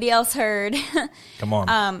nobody else heard. Come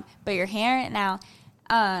on. But you're hearing it now.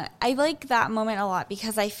 I like that moment a lot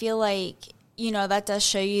because I feel like, you know, that does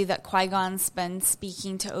show you that Qui-Gon's been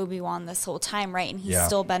speaking to Obi-Wan this whole time, right? And he's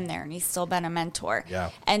still been there and he's still been a mentor. Yeah.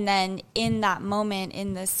 And then in that moment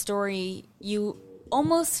in this story, you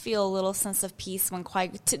almost feel a little sense of peace when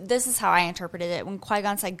this is how I interpreted it. When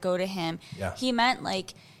Qui-Gon said, "Go to him," he meant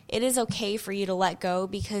like, it is okay for you to let go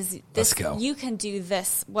because you can do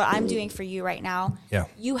this. What I'm doing for you right now,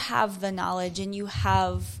 you have the knowledge and you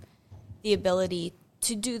have the ability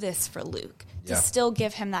to do this for Luke, to still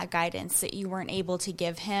give him that guidance that you weren't able to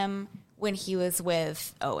give him when he was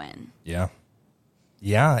with Owen. Yeah.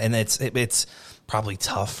 Yeah, and it's probably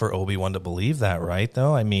tough for Obi-Wan to believe that, right,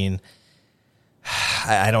 though? I mean,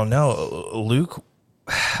 I don't know. Luke,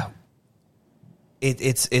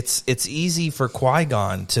 it's easy for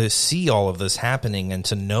Qui-Gon to see all of this happening and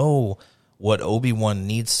to know what Obi-Wan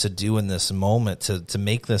needs to do in this moment to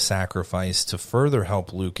make the sacrifice to further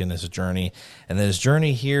help Luke in his journey. And his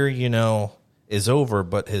journey here, you know, is over,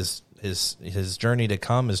 but his journey to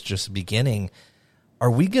come is just beginning. Are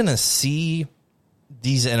we going to see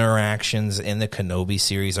these interactions in the Kenobi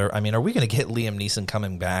series? Are we going to get Liam Neeson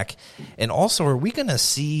coming back? And also, are we going to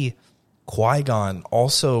see Qui-Gon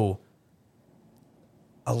also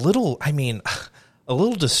a little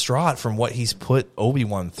distraught from what he's put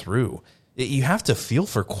Obi-Wan through? You have to feel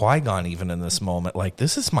for Qui-Gon even in this moment. Like,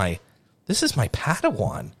 this is my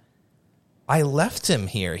Padawan. I left him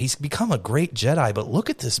here. He's become a great Jedi, but look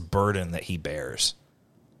at this burden that he bears,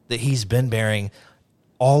 that he's been bearing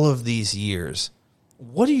all of these years.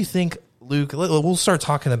 What do you think, Luke? We'll start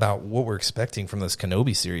talking about what we're expecting from this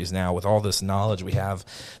Kenobi series now with all this knowledge we have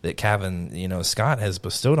that Kevin, Scott has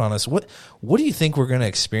bestowed on us. What do you think we're going to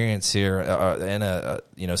experience here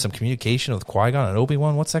in some communication with Qui-Gon and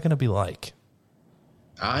Obi-Wan? What's that going to be like?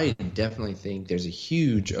 I definitely think there's a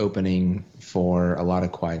huge opening for a lot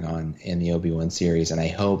of Qui-Gon in the Obi-Wan series, and I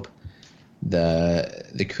hope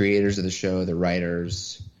the creators of the show, the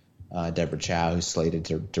writers, Deborah Chow, who's slated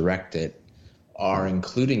to direct it, are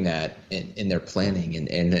including that in their planning,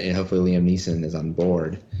 and hopefully Liam Neeson is on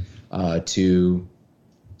board to,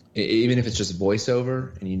 even if it's just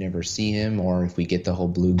voiceover and you never see him, or if we get the whole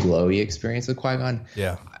blue glowy experience with Qui-Gon.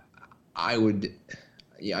 Yeah,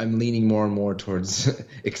 I'm leaning more and more towards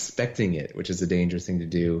expecting it, which is a dangerous thing to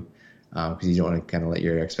do because you don't want to kind of let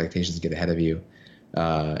your expectations get ahead of you,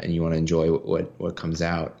 and you want to enjoy what comes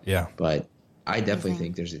out. Yeah, but I definitely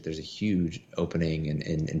think there's a huge opening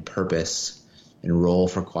and purpose and role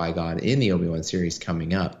for Qui-Gon in the Obi-Wan series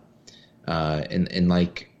coming up. And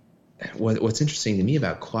like what's interesting to me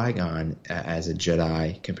about Qui-Gon as a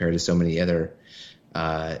Jedi compared to so many other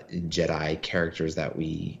Jedi characters that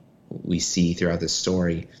we see throughout this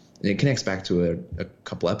story, and it connects back to a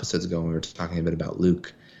couple episodes ago when we were talking a bit about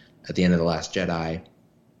Luke at the end of The Last Jedi.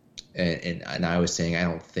 And I was saying I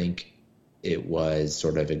don't think it was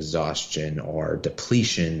sort of exhaustion or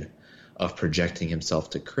depletion of projecting himself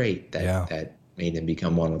to Crate that made him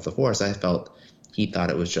become one with the Force. I felt he thought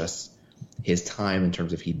it was just his time in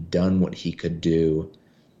terms of he'd done what he could do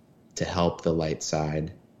to help the light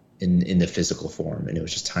side in the physical form, and it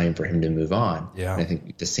was just time for him to move on. Yeah. And I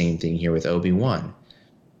think the same thing here with Obi-Wan.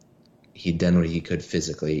 He'd done what he could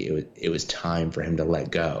physically. It was time for him to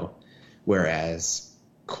let go. Whereas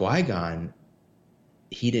Qui-Gon,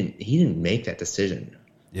 he didn't make that decision.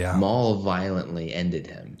 Yeah. Maul violently ended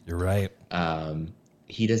him. You're right.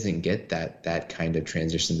 He doesn't get that kind of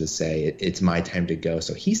transition to say it's my time to go.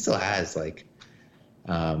 So he still has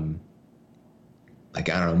I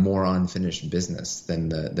don't know, more unfinished business than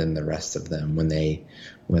the rest of them when they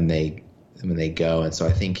go. And so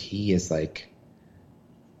I think he is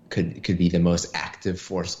could be the most active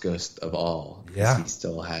Force ghost of all. Yeah, he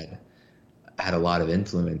still had a lot of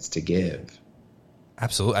influence to give.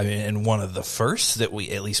 Absolutely. I mean, and one of the first that we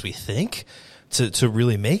think to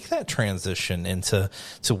really make that transition into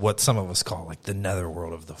what some of us call like the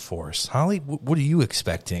netherworld of the Force. Holly, what are you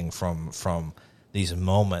expecting from these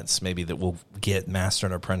moments maybe that will get Master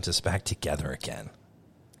and Apprentice back together again?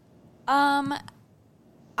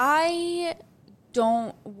 I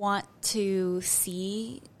don't want to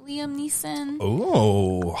see Liam Neeson.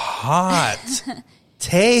 Oh, hot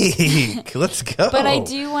take. Let's go. But I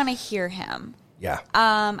do want to hear him. Yeah.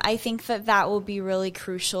 I think that will be really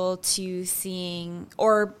crucial to seeing,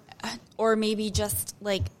 or maybe just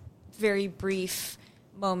like very brief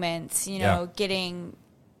moments, getting,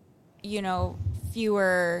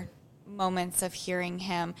 fewer moments of hearing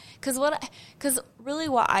him. Because really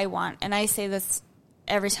what I want, and I say this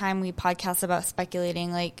every time we podcast about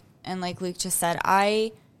speculating, like Luke just said,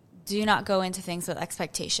 I do not go into things with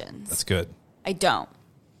expectations. That's good. I don't.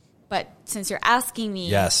 But since you're asking me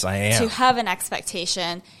yes, I am. to have an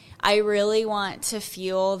expectation, I really want to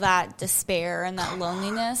feel that despair and that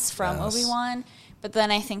loneliness from Obi-Wan. But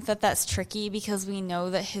then I think that's tricky because we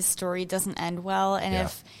know that his story doesn't end well. And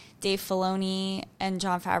if Dave Filoni and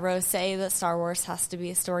Jon Favreau say that Star Wars has to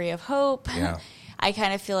be a story of hope, I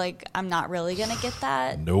kind of feel like I'm not really going to get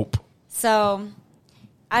that. Nope. So,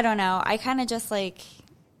 I don't know. I kind of just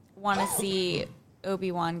want to see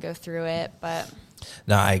Obi-Wan go through it, but...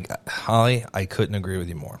 Now, Holly, I couldn't agree with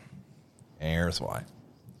you more. And here's why.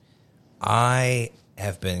 I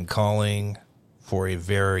have been calling for a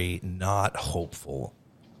very not hopeful,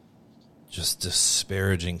 just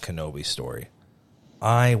disparaging Kenobi story.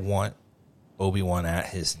 I want Obi-Wan at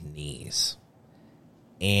his knees.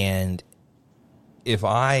 And if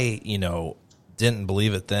I, didn't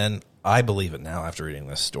believe it then, I believe it now after reading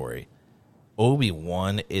this story.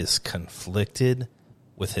 Obi-Wan is conflicted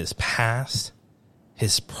with his past,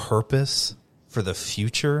 his purpose for the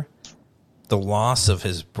future, the loss of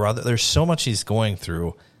his brother. There's so much he's going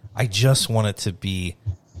through. I just want it to be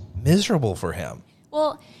miserable for him.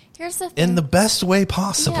 Well, here's the thing. In the best way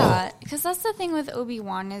possible. Yeah, because that's the thing with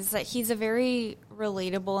Obi-Wan is that he's a very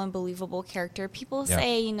relatable and believable character. People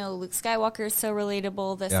say, Luke Skywalker is so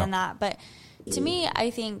relatable, this and that. But to me, I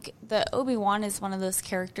think that Obi-Wan is one of those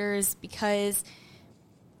characters because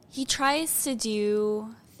he tries to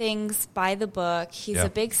do things by the book. He's a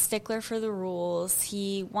big stickler for the rules.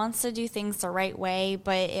 He wants to do things the right way,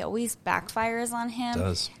 but it always backfires on him. It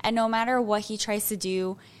does. And no matter what he tries to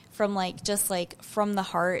do from from the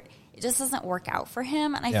heart, it just doesn't work out for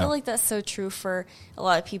him. And I feel like that's so true for a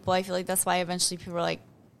lot of people. I feel like that's why eventually people are like,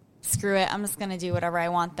 screw it, I'm just going to do whatever I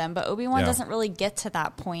want them. But Obi-Wan doesn't really get to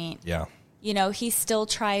that point. Yeah. He still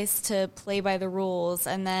tries to play by the rules,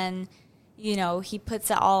 and then he puts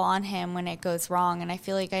it all on him when it goes wrong. And I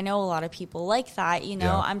feel like I know a lot of people like that.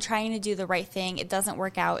 I'm trying to do the right thing. It doesn't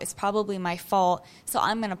work out. It's probably my fault. So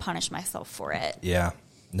I'm going to punish myself for it. Yeah.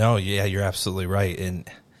 No, you're absolutely right. And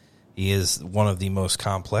he is one of the most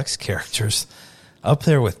complex characters up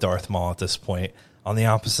there with Darth Maul at this point on the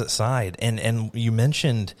opposite side. And you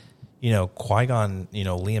mentioned, Qui-Gon,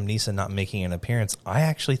 Liam Neeson not making an appearance. I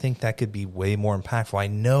actually think that could be way more impactful. I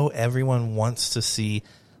know everyone wants to see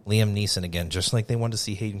Liam Neeson again, just like they wanted to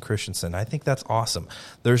see Hayden Christensen. I think that's awesome.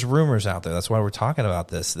 There's rumors out there. That's why we're talking about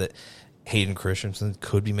this, that Hayden Christensen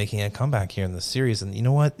could be making a comeback here in the series. And you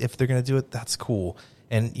know what? If they're going to do it, that's cool.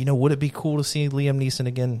 And, would it be cool to see Liam Neeson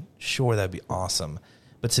again? Sure, that'd be awesome.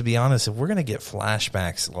 But to be honest, if we're going to get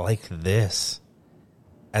flashbacks like this,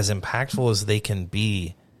 as impactful as they can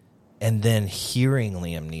be, and then hearing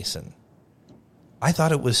Liam Neeson, I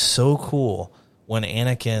thought it was so cool when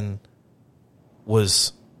Anakin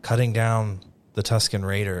was cutting down the Tusken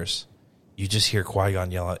Raiders, you just hear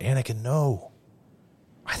Qui-Gon yell out, Anakin, no.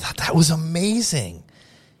 I thought that was amazing.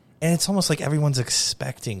 And it's almost like everyone's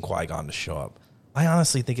expecting Qui-Gon to show up. I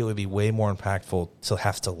honestly think it would be way more impactful to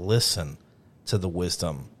have to listen to the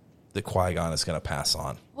wisdom that Qui-Gon is going to pass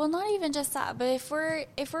on. Well, not even just that, but if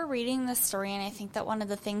we're reading this story, and I think that one of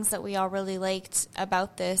the things that we all really liked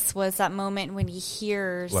about this was that moment when he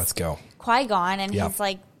hears Let's go. Qui-Gon, and he's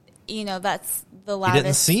like, that's the loudest. He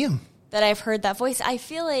didn't see him. That I've heard that voice. I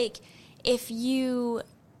feel like if you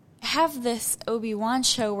have this Obi-Wan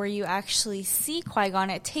show where you actually see Qui-Gon,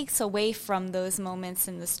 it takes away from those moments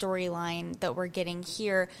in the storyline that we're getting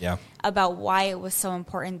here about why it was so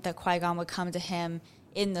important that Qui-Gon would come to him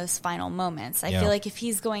in those final moments. I feel like if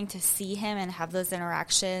he's going to see him and have those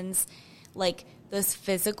interactions, like those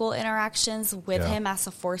physical interactions with him as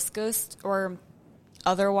a Force ghost or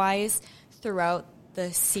otherwise throughout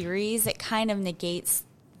the series, it kind of negates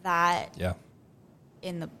that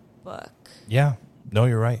in the book. Yeah. No,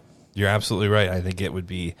 you're right. You're absolutely right. I think it would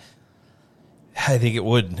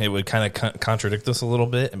kind of contradict us a little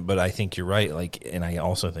bit, but I think you're right. And I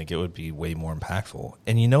also think it would be way more impactful.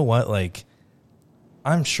 And you know what?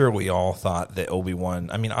 I'm sure we all thought that Obi-Wan,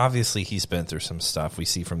 obviously he's been through some stuff we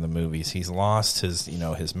see from the movies. He's lost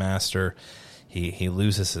his master. He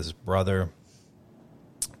loses his brother.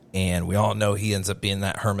 And we all know he ends up being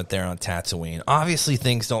that hermit there on Tatooine. Obviously,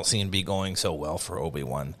 things don't seem to be going so well for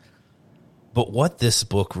Obi-Wan. But what this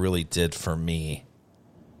book really did for me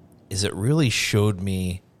is it really showed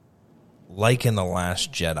me, like in The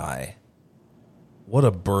Last Jedi, what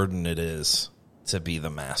a burden it is to be the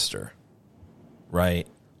master, right?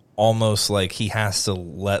 Almost like he has to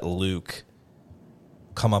let Luke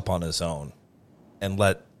come up on his own and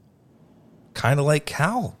let, kind of like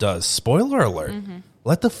Cal does, spoiler alert,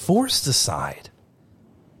 let the Force decide.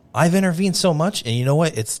 I've intervened so much, and you know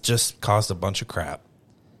what? It's just caused a bunch of crap.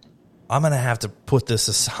 I'm going to have to put this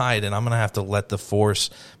aside, and I'm going to have to let the Force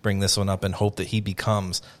bring this one up and hope that he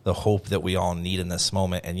becomes the hope that we all need in this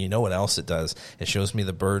moment. And you know what else it does? It shows me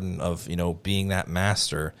the burden of, being that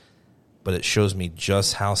master, but it shows me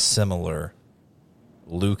just how similar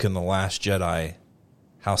Luke in The Last Jedi,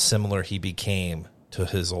 how similar he became to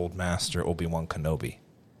his old master, Obi-Wan Kenobi.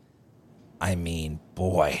 I mean,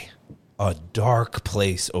 boy, a dark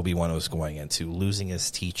place Obi-Wan was going into, losing his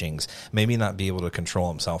teachings, maybe not be able to control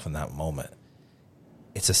himself in that moment.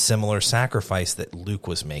 It's a similar sacrifice that Luke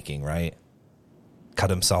was making, right? Cut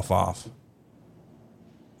himself off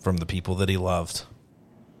from the people that he loved.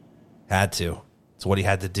 Had to. It's what he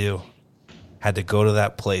had to do. Had to go to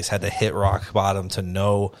that place, had to hit rock bottom to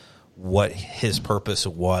know what his purpose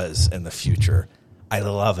was in the future. I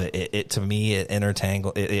love it. It to me, it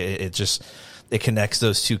intertangles. It connects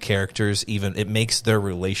those two characters. Even it makes their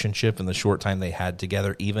relationship in the short time they had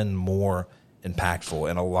together even more impactful.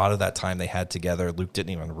 And a lot of that time they had together, Luke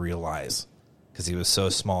didn't even realize because he was so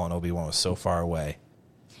small and Obi-Wan was so far away.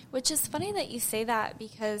 Which is funny that you say that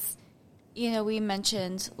because, we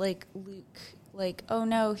mentioned like Luke, like, oh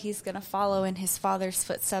no, he's going to follow in his father's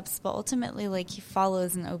footsteps, but ultimately, like, he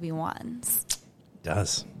follows in Obi-Wan's. He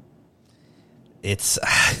does. It's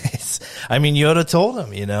Yoda told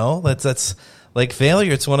him, that's like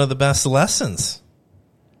failure. It's one of the best lessons.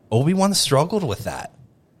 Obi-Wan struggled with that.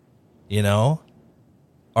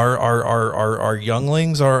 Our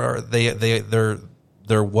younglings they're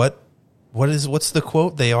what's the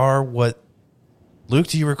quote? They are what, Luke,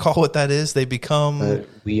 do you recall what that is? They become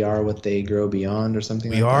we are what they grow beyond or something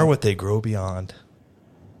like that. We are what they grow beyond.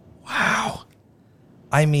 Wow.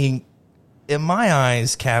 I mean, in my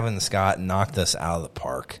eyes, Cavan Scott knocked us out of the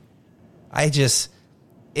park.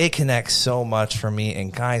 It connects so much for me.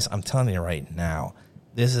 And guys, I'm telling you right now,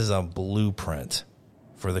 this is a blueprint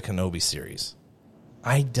for the Kenobi series.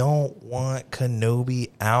 I don't want Kenobi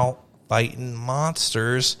out fighting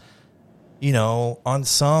monsters, on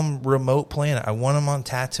some remote planet. I want him on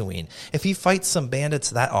Tatooine. If he fights some bandits,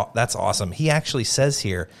 that's awesome. He actually says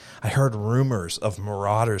here, I heard rumors of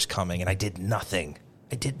marauders coming, and I did nothing.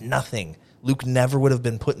 Luke never would have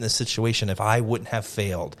been put in this situation if I wouldn't have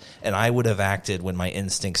failed, and I would have acted when my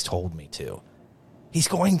instincts told me to. He's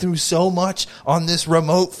going through so much on this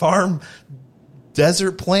remote farm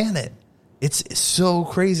desert planet. It's so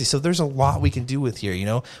crazy. So there's a lot we can do with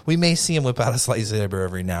here, We may see him whip out a lightsaber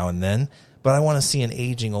every now and then, but I want to see an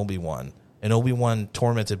aging Obi-Wan, an Obi-Wan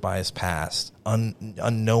tormented by his past,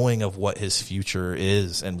 unknowing of what his future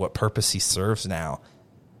is and what purpose he serves now.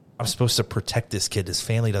 I'm supposed to protect this kid. His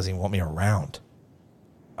family doesn't even want me around.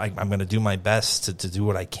 I'm going to do my best to do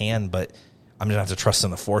what I can, but I'm going to have to trust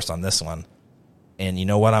in the Force on this one. And you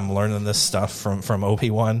know what? I'm learning this stuff from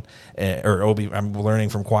Obi-Wan, I'm learning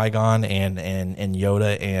from Qui-Gon and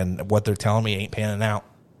Yoda, and what they're telling me ain't panning out.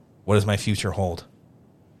 What does my future hold?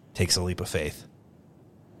 Takes a leap of faith.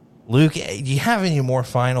 Luke, do you have any more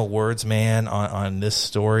final words, man, on this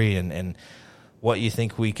story and what you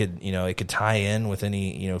think we could, it could tie in with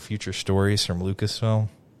any, future stories from Lucasfilm?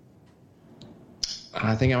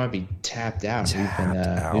 I think I might be tapped out.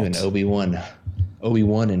 We've been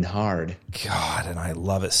Obi-Wan and hard. God, and I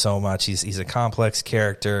love it so much. He's a complex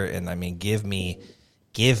character, and I mean, give me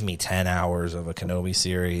 10 hours of a Kenobi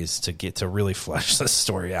series to get to really flesh this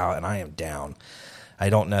story out, and I am down. I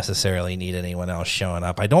don't necessarily need anyone else showing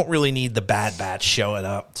up. I don't really need the Bad Batch showing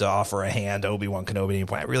up to offer a hand to Obi-Wan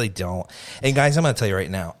Kenobi. I really don't. And guys, I'm going to tell you right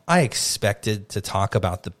now, I expected to talk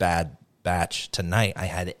about the Bad Batch tonight. I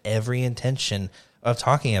had every intention of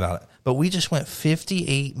talking about it, but we just went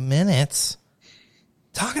 58 minutes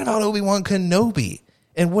talking about Obi-Wan Kenobi.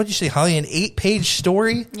 And what did you say, Holly? An 8-page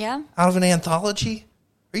story? Yeah. Out of an anthology?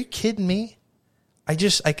 Are you kidding me?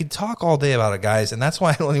 I could talk all day about it, guys, and that's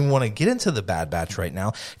why I don't even want to get into the Bad Batch right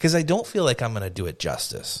now, because I don't feel like I'm going to do it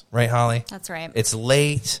justice. Right, Holly? That's right. It's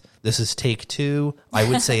late. This is take 2. I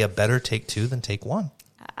would say a better take 2 than take 1.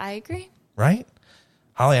 I agree. Right?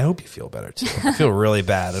 Holly, I hope you feel better, too. I feel really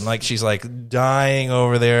bad. And, she's, dying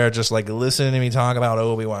over there, just, listening to me talk about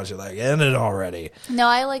Obi-Wan. She's like, end it already. No,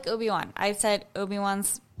 I like Obi-Wan. I've said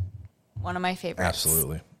Obi-Wan's one of my favorites.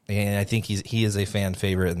 Absolutely. And I think he is a fan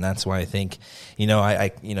favorite, and that's why I think,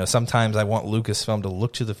 I sometimes I want Lucasfilm to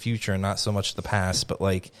look to the future and not so much the past, but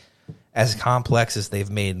like as complex as they've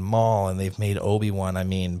made Maul and they've made Obi-Wan,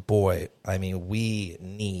 we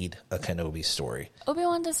need a Kenobi story.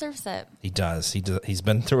 Obi-Wan deserves it. He does. He's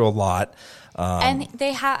been through a lot. And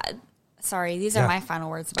they had, sorry, these are my final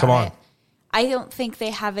words about Come on. it. I don't think they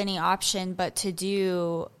have any option but to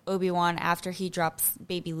do Obi-Wan after he drops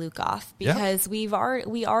baby Luke off, because we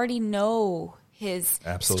already know his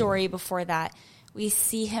story before that. We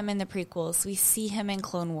see him in the prequels. We see him in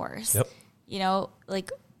Clone Wars. Yep.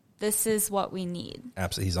 This is what we need.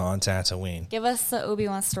 Absolutely. He's on Tatooine. Give us the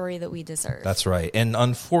Obi-Wan story that we deserve. That's right. And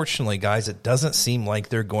unfortunately, guys, it doesn't seem like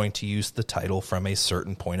they're going to use the title from a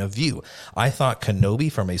certain point of view. I thought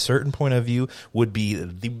Kenobi from a certain point of view would be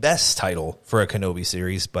the best title for a Kenobi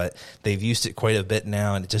series, but they've used it quite a bit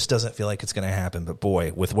now, and it just doesn't feel like it's going to happen. But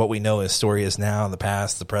boy, with what we know his story is now, the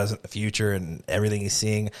past, the present, the future, and everything he's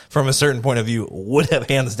seeing from a certain point of view would have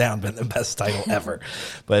hands down been the best title ever.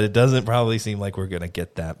 But it doesn't probably seem like we're going to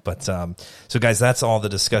get that. But so, guys, that's all the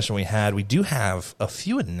discussion we had. We do have a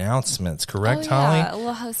few announcements, correct, Holly? A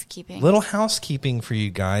little housekeeping. Little housekeeping for you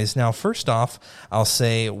guys. Now, first off, I'll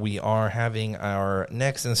say we are having our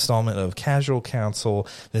next installment of Casual Council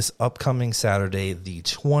this upcoming Saturday, the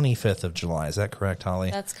 25th of July. Is that correct,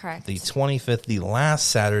 Holly? That's correct. The 25th, the last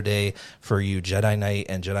Saturday for you Jedi Knight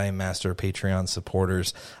and Jedi Master Patreon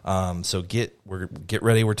supporters. So get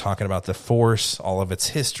ready. We're talking about the Force, all of its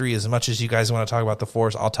history. As much as you guys want to talk about the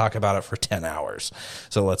Force, I'll talk about it for 10 hours.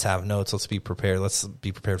 So let's have notes. Let's be prepared. Let's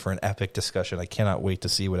be prepared for an epic discussion. I cannot wait to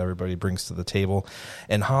see what everybody brings to the table.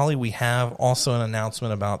 And Holly, we have also an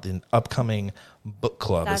announcement about the upcoming book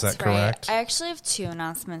club. That's Is that correct? Right. I actually have two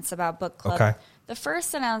announcements about book club. Okay. The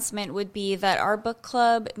first announcement would be that our book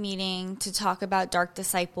club meeting to talk about Dark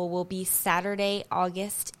Disciple will be Saturday,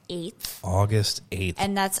 August 8th. August 8th.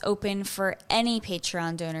 And that's open for any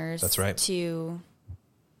Patreon donors. That's right. To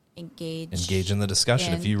engage in the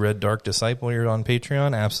discussion. If you read Dark Disciple, you're on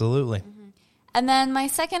Patreon. Absolutely. Mm-hmm. And then my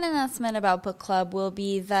second announcement about book club will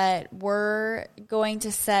be that we're going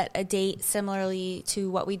to set a date similarly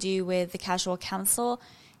to what we do with the Casual Council,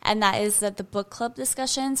 and that is that the book club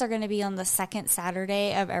discussions are going to be on the second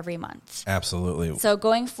Saturday of every month. Absolutely. So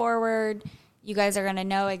going forward, you guys are going to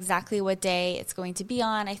know exactly what day it's going to be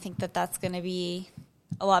on. I think that that's going to be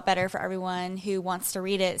a lot better for everyone who wants to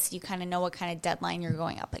read it, so you kind of know what kind of deadline you're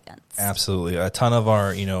going up against. Absolutely. A ton of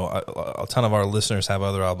our listeners have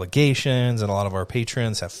other obligations, and a lot of our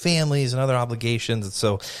patrons have families and other obligations. And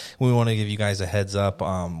so we want to give you guys a heads up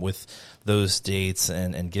with those dates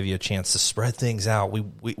and give you a chance to spread things out.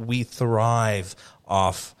 We thrive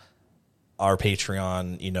off our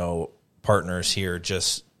Patreon, partners here,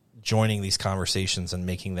 just joining these conversations and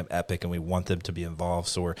making them epic, and we want them to be involved.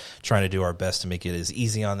 So we're trying to do our best to make it as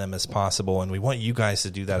easy on them as possible, and we want you guys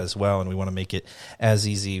to do that as well, and we want to make it as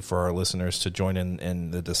easy for our listeners to join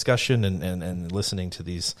in the discussion and listening to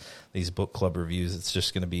these book club reviews. It's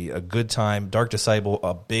just going to be a good time. Dark Disciple,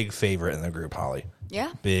 a big favorite in the group, Holly.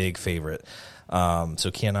 Yeah. Big favorite.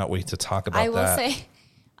 So cannot wait to talk about that. I will say,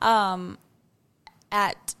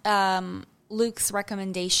 at Luke's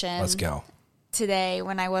recommendation. Let's go. Today,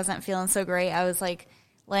 when I wasn't feeling so great, I was like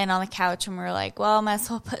laying on the couch, and we were like, well, might as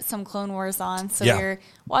well put some Clone Wars on. So we're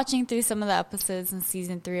watching through some of the episodes in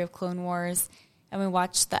season 3 of Clone Wars, and we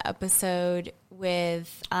watched the episode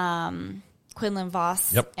with Quinlan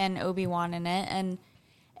Vos and Obi-Wan in it, and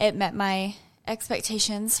it met my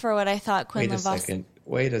expectations for what I thought Quinlan Vos.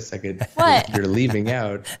 Wait a second. What? You're leaving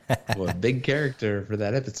out a big character for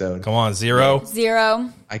that episode. Come on, Zero.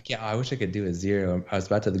 I wish I could do a Zero. I was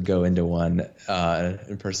about to go into one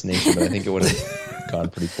impersonation, but I think it would have gone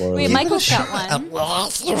pretty poorly. Wait, Michael's got one.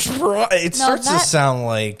 It starts to sound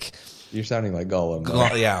like... You're sounding like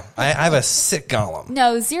Gollum. Yeah, I have a sick Gollum.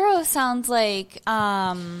 No, Zero sounds like...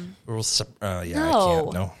 I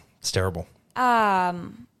can't. No, it's terrible.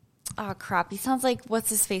 Oh, crap. He sounds like, what's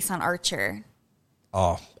his face on Archer?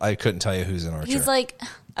 Oh, I couldn't tell you who's in Archer. He's like,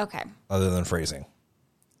 okay. Other than phrasing.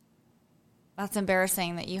 That's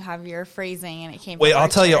embarrassing that you have your phrasing and it came from Wait, I'll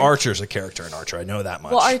Archer. tell you Archer's a character in Archer. I know that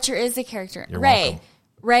much. Well, Archer is a character. You're welcome.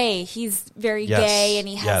 Ray, he's very gay and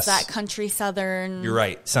he has that country southern. You're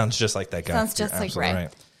right. Sounds just like that guy. Sounds just like Ray.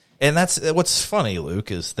 Right. And that's what's funny, Luke,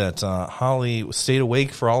 is that Holly stayed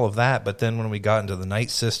awake for all of that, but then when we got into the Night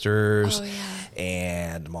Sisters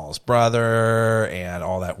and Maul's brother and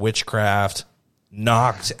all that witchcraft,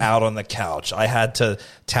 knocked out on the couch. I had to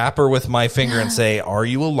tap her with my finger and say, "Are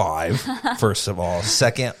you alive?" First of all.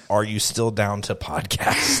 Second, are you still down to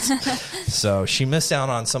podcast? So she missed out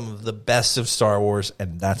on some of the best of Star Wars,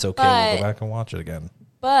 and that's okay. We'll go back and watch it again.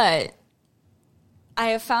 But I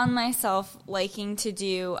have found myself liking to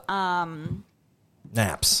do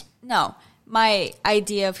naps. No. My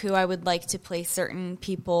idea of who I would like to play certain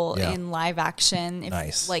people in live action. If,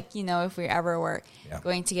 nice. Like, you know, if we ever were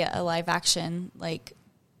going to get a live action, like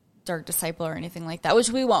Dark Disciple or anything like that, which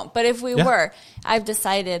we won't. But if we were, I've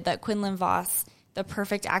decided that Quinlan Vos, the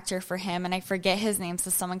perfect actor for him, and I forget his name, so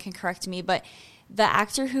someone can correct me, but the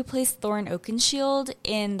actor who plays Thorin Oakenshield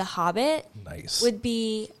in The Hobbit would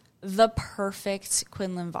be the perfect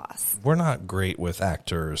Quinlan Vos. We're not great with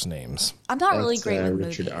actors' names. I'm not really great with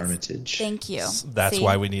Richard movies. Armitage. Thank you. That's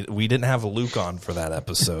why we didn't have Luke on for that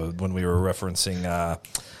episode when we were referencing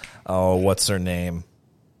what's her name?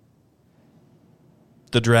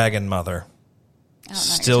 The Dragon Mother.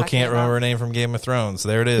 Still can't remember her name from Game of Thrones.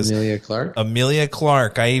 There it is. Emilia Clarke? Emilia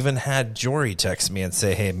Clarke. I even had Jory text me and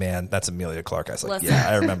say, "Hey, man, that's Emilia Clarke." I was like, Listen, yeah,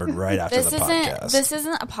 I remembered right after the podcast. This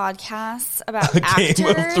isn't a podcast about actors. Game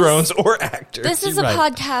of Thrones or actors. This is a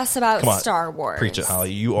podcast about Star Wars. Preach it,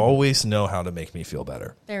 Holly. You always know how to make me feel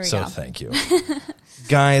better. There we go. So thank you.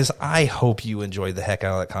 Guys, I hope you enjoyed the heck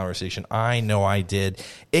out of that conversation. I know I did.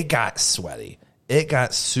 It got sweaty. It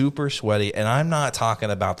got super sweaty, and I'm not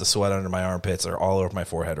talking about the sweat under my armpits or all over my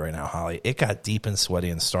forehead right now, Holly. It got deep and sweaty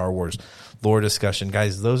in Star Wars lore discussion.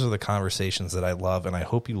 Guys, those are the conversations that I love, and I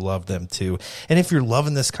hope you love them too. And if you're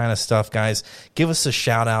loving this kind of stuff, guys, give us a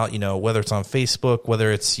shout out, whether it's on Facebook,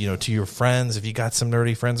 whether it's, to your friends. If you got some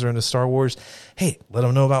nerdy friends who are into Star Wars, hey, let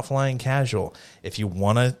them know about Flying Casual. If you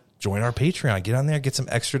want to join our Patreon, get on there, get some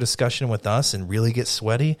extra discussion with us and really get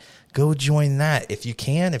sweaty, go join that. If you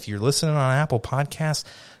can, if you're listening on Apple Podcasts,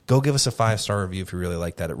 go give us a 5-star review if you really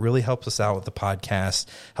like that. It really helps us out with the podcast,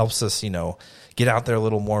 helps us, get out there a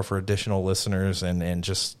little more for additional listeners and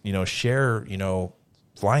just, share,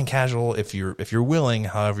 Flying Casual if you're willing,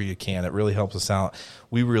 however you can. It really helps us out.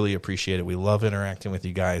 We really appreciate it. We love interacting with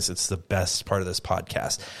you guys. It's the best part of this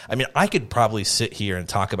podcast. I mean, I could probably sit here and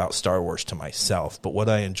talk about Star Wars to myself, but what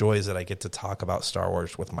I enjoy is that I get to talk about Star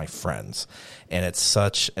Wars with my friends, and it's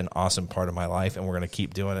such an awesome part of my life, and we're going to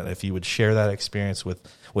keep doing it. If you would share that experience with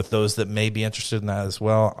those that may be interested in that as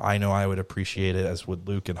well, I know I would appreciate it, as would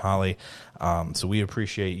Luke and Holly. So we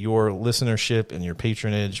appreciate your listenership and your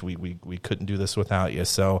patronage. We couldn't do this without you.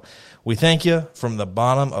 So we thank you from the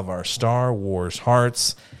bottom of our Star Wars hearts.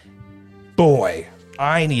 Boy,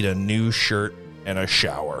 I need a new shirt and a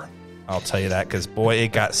shower. I'll tell you that, because, boy,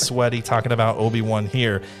 it got sweaty talking about Obi-Wan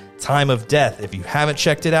here. Time of Death. If you haven't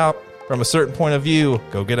checked it out from a certain point of view,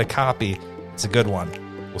 go get a copy. It's a good one.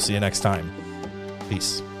 We'll see you next time.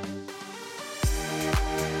 Peace.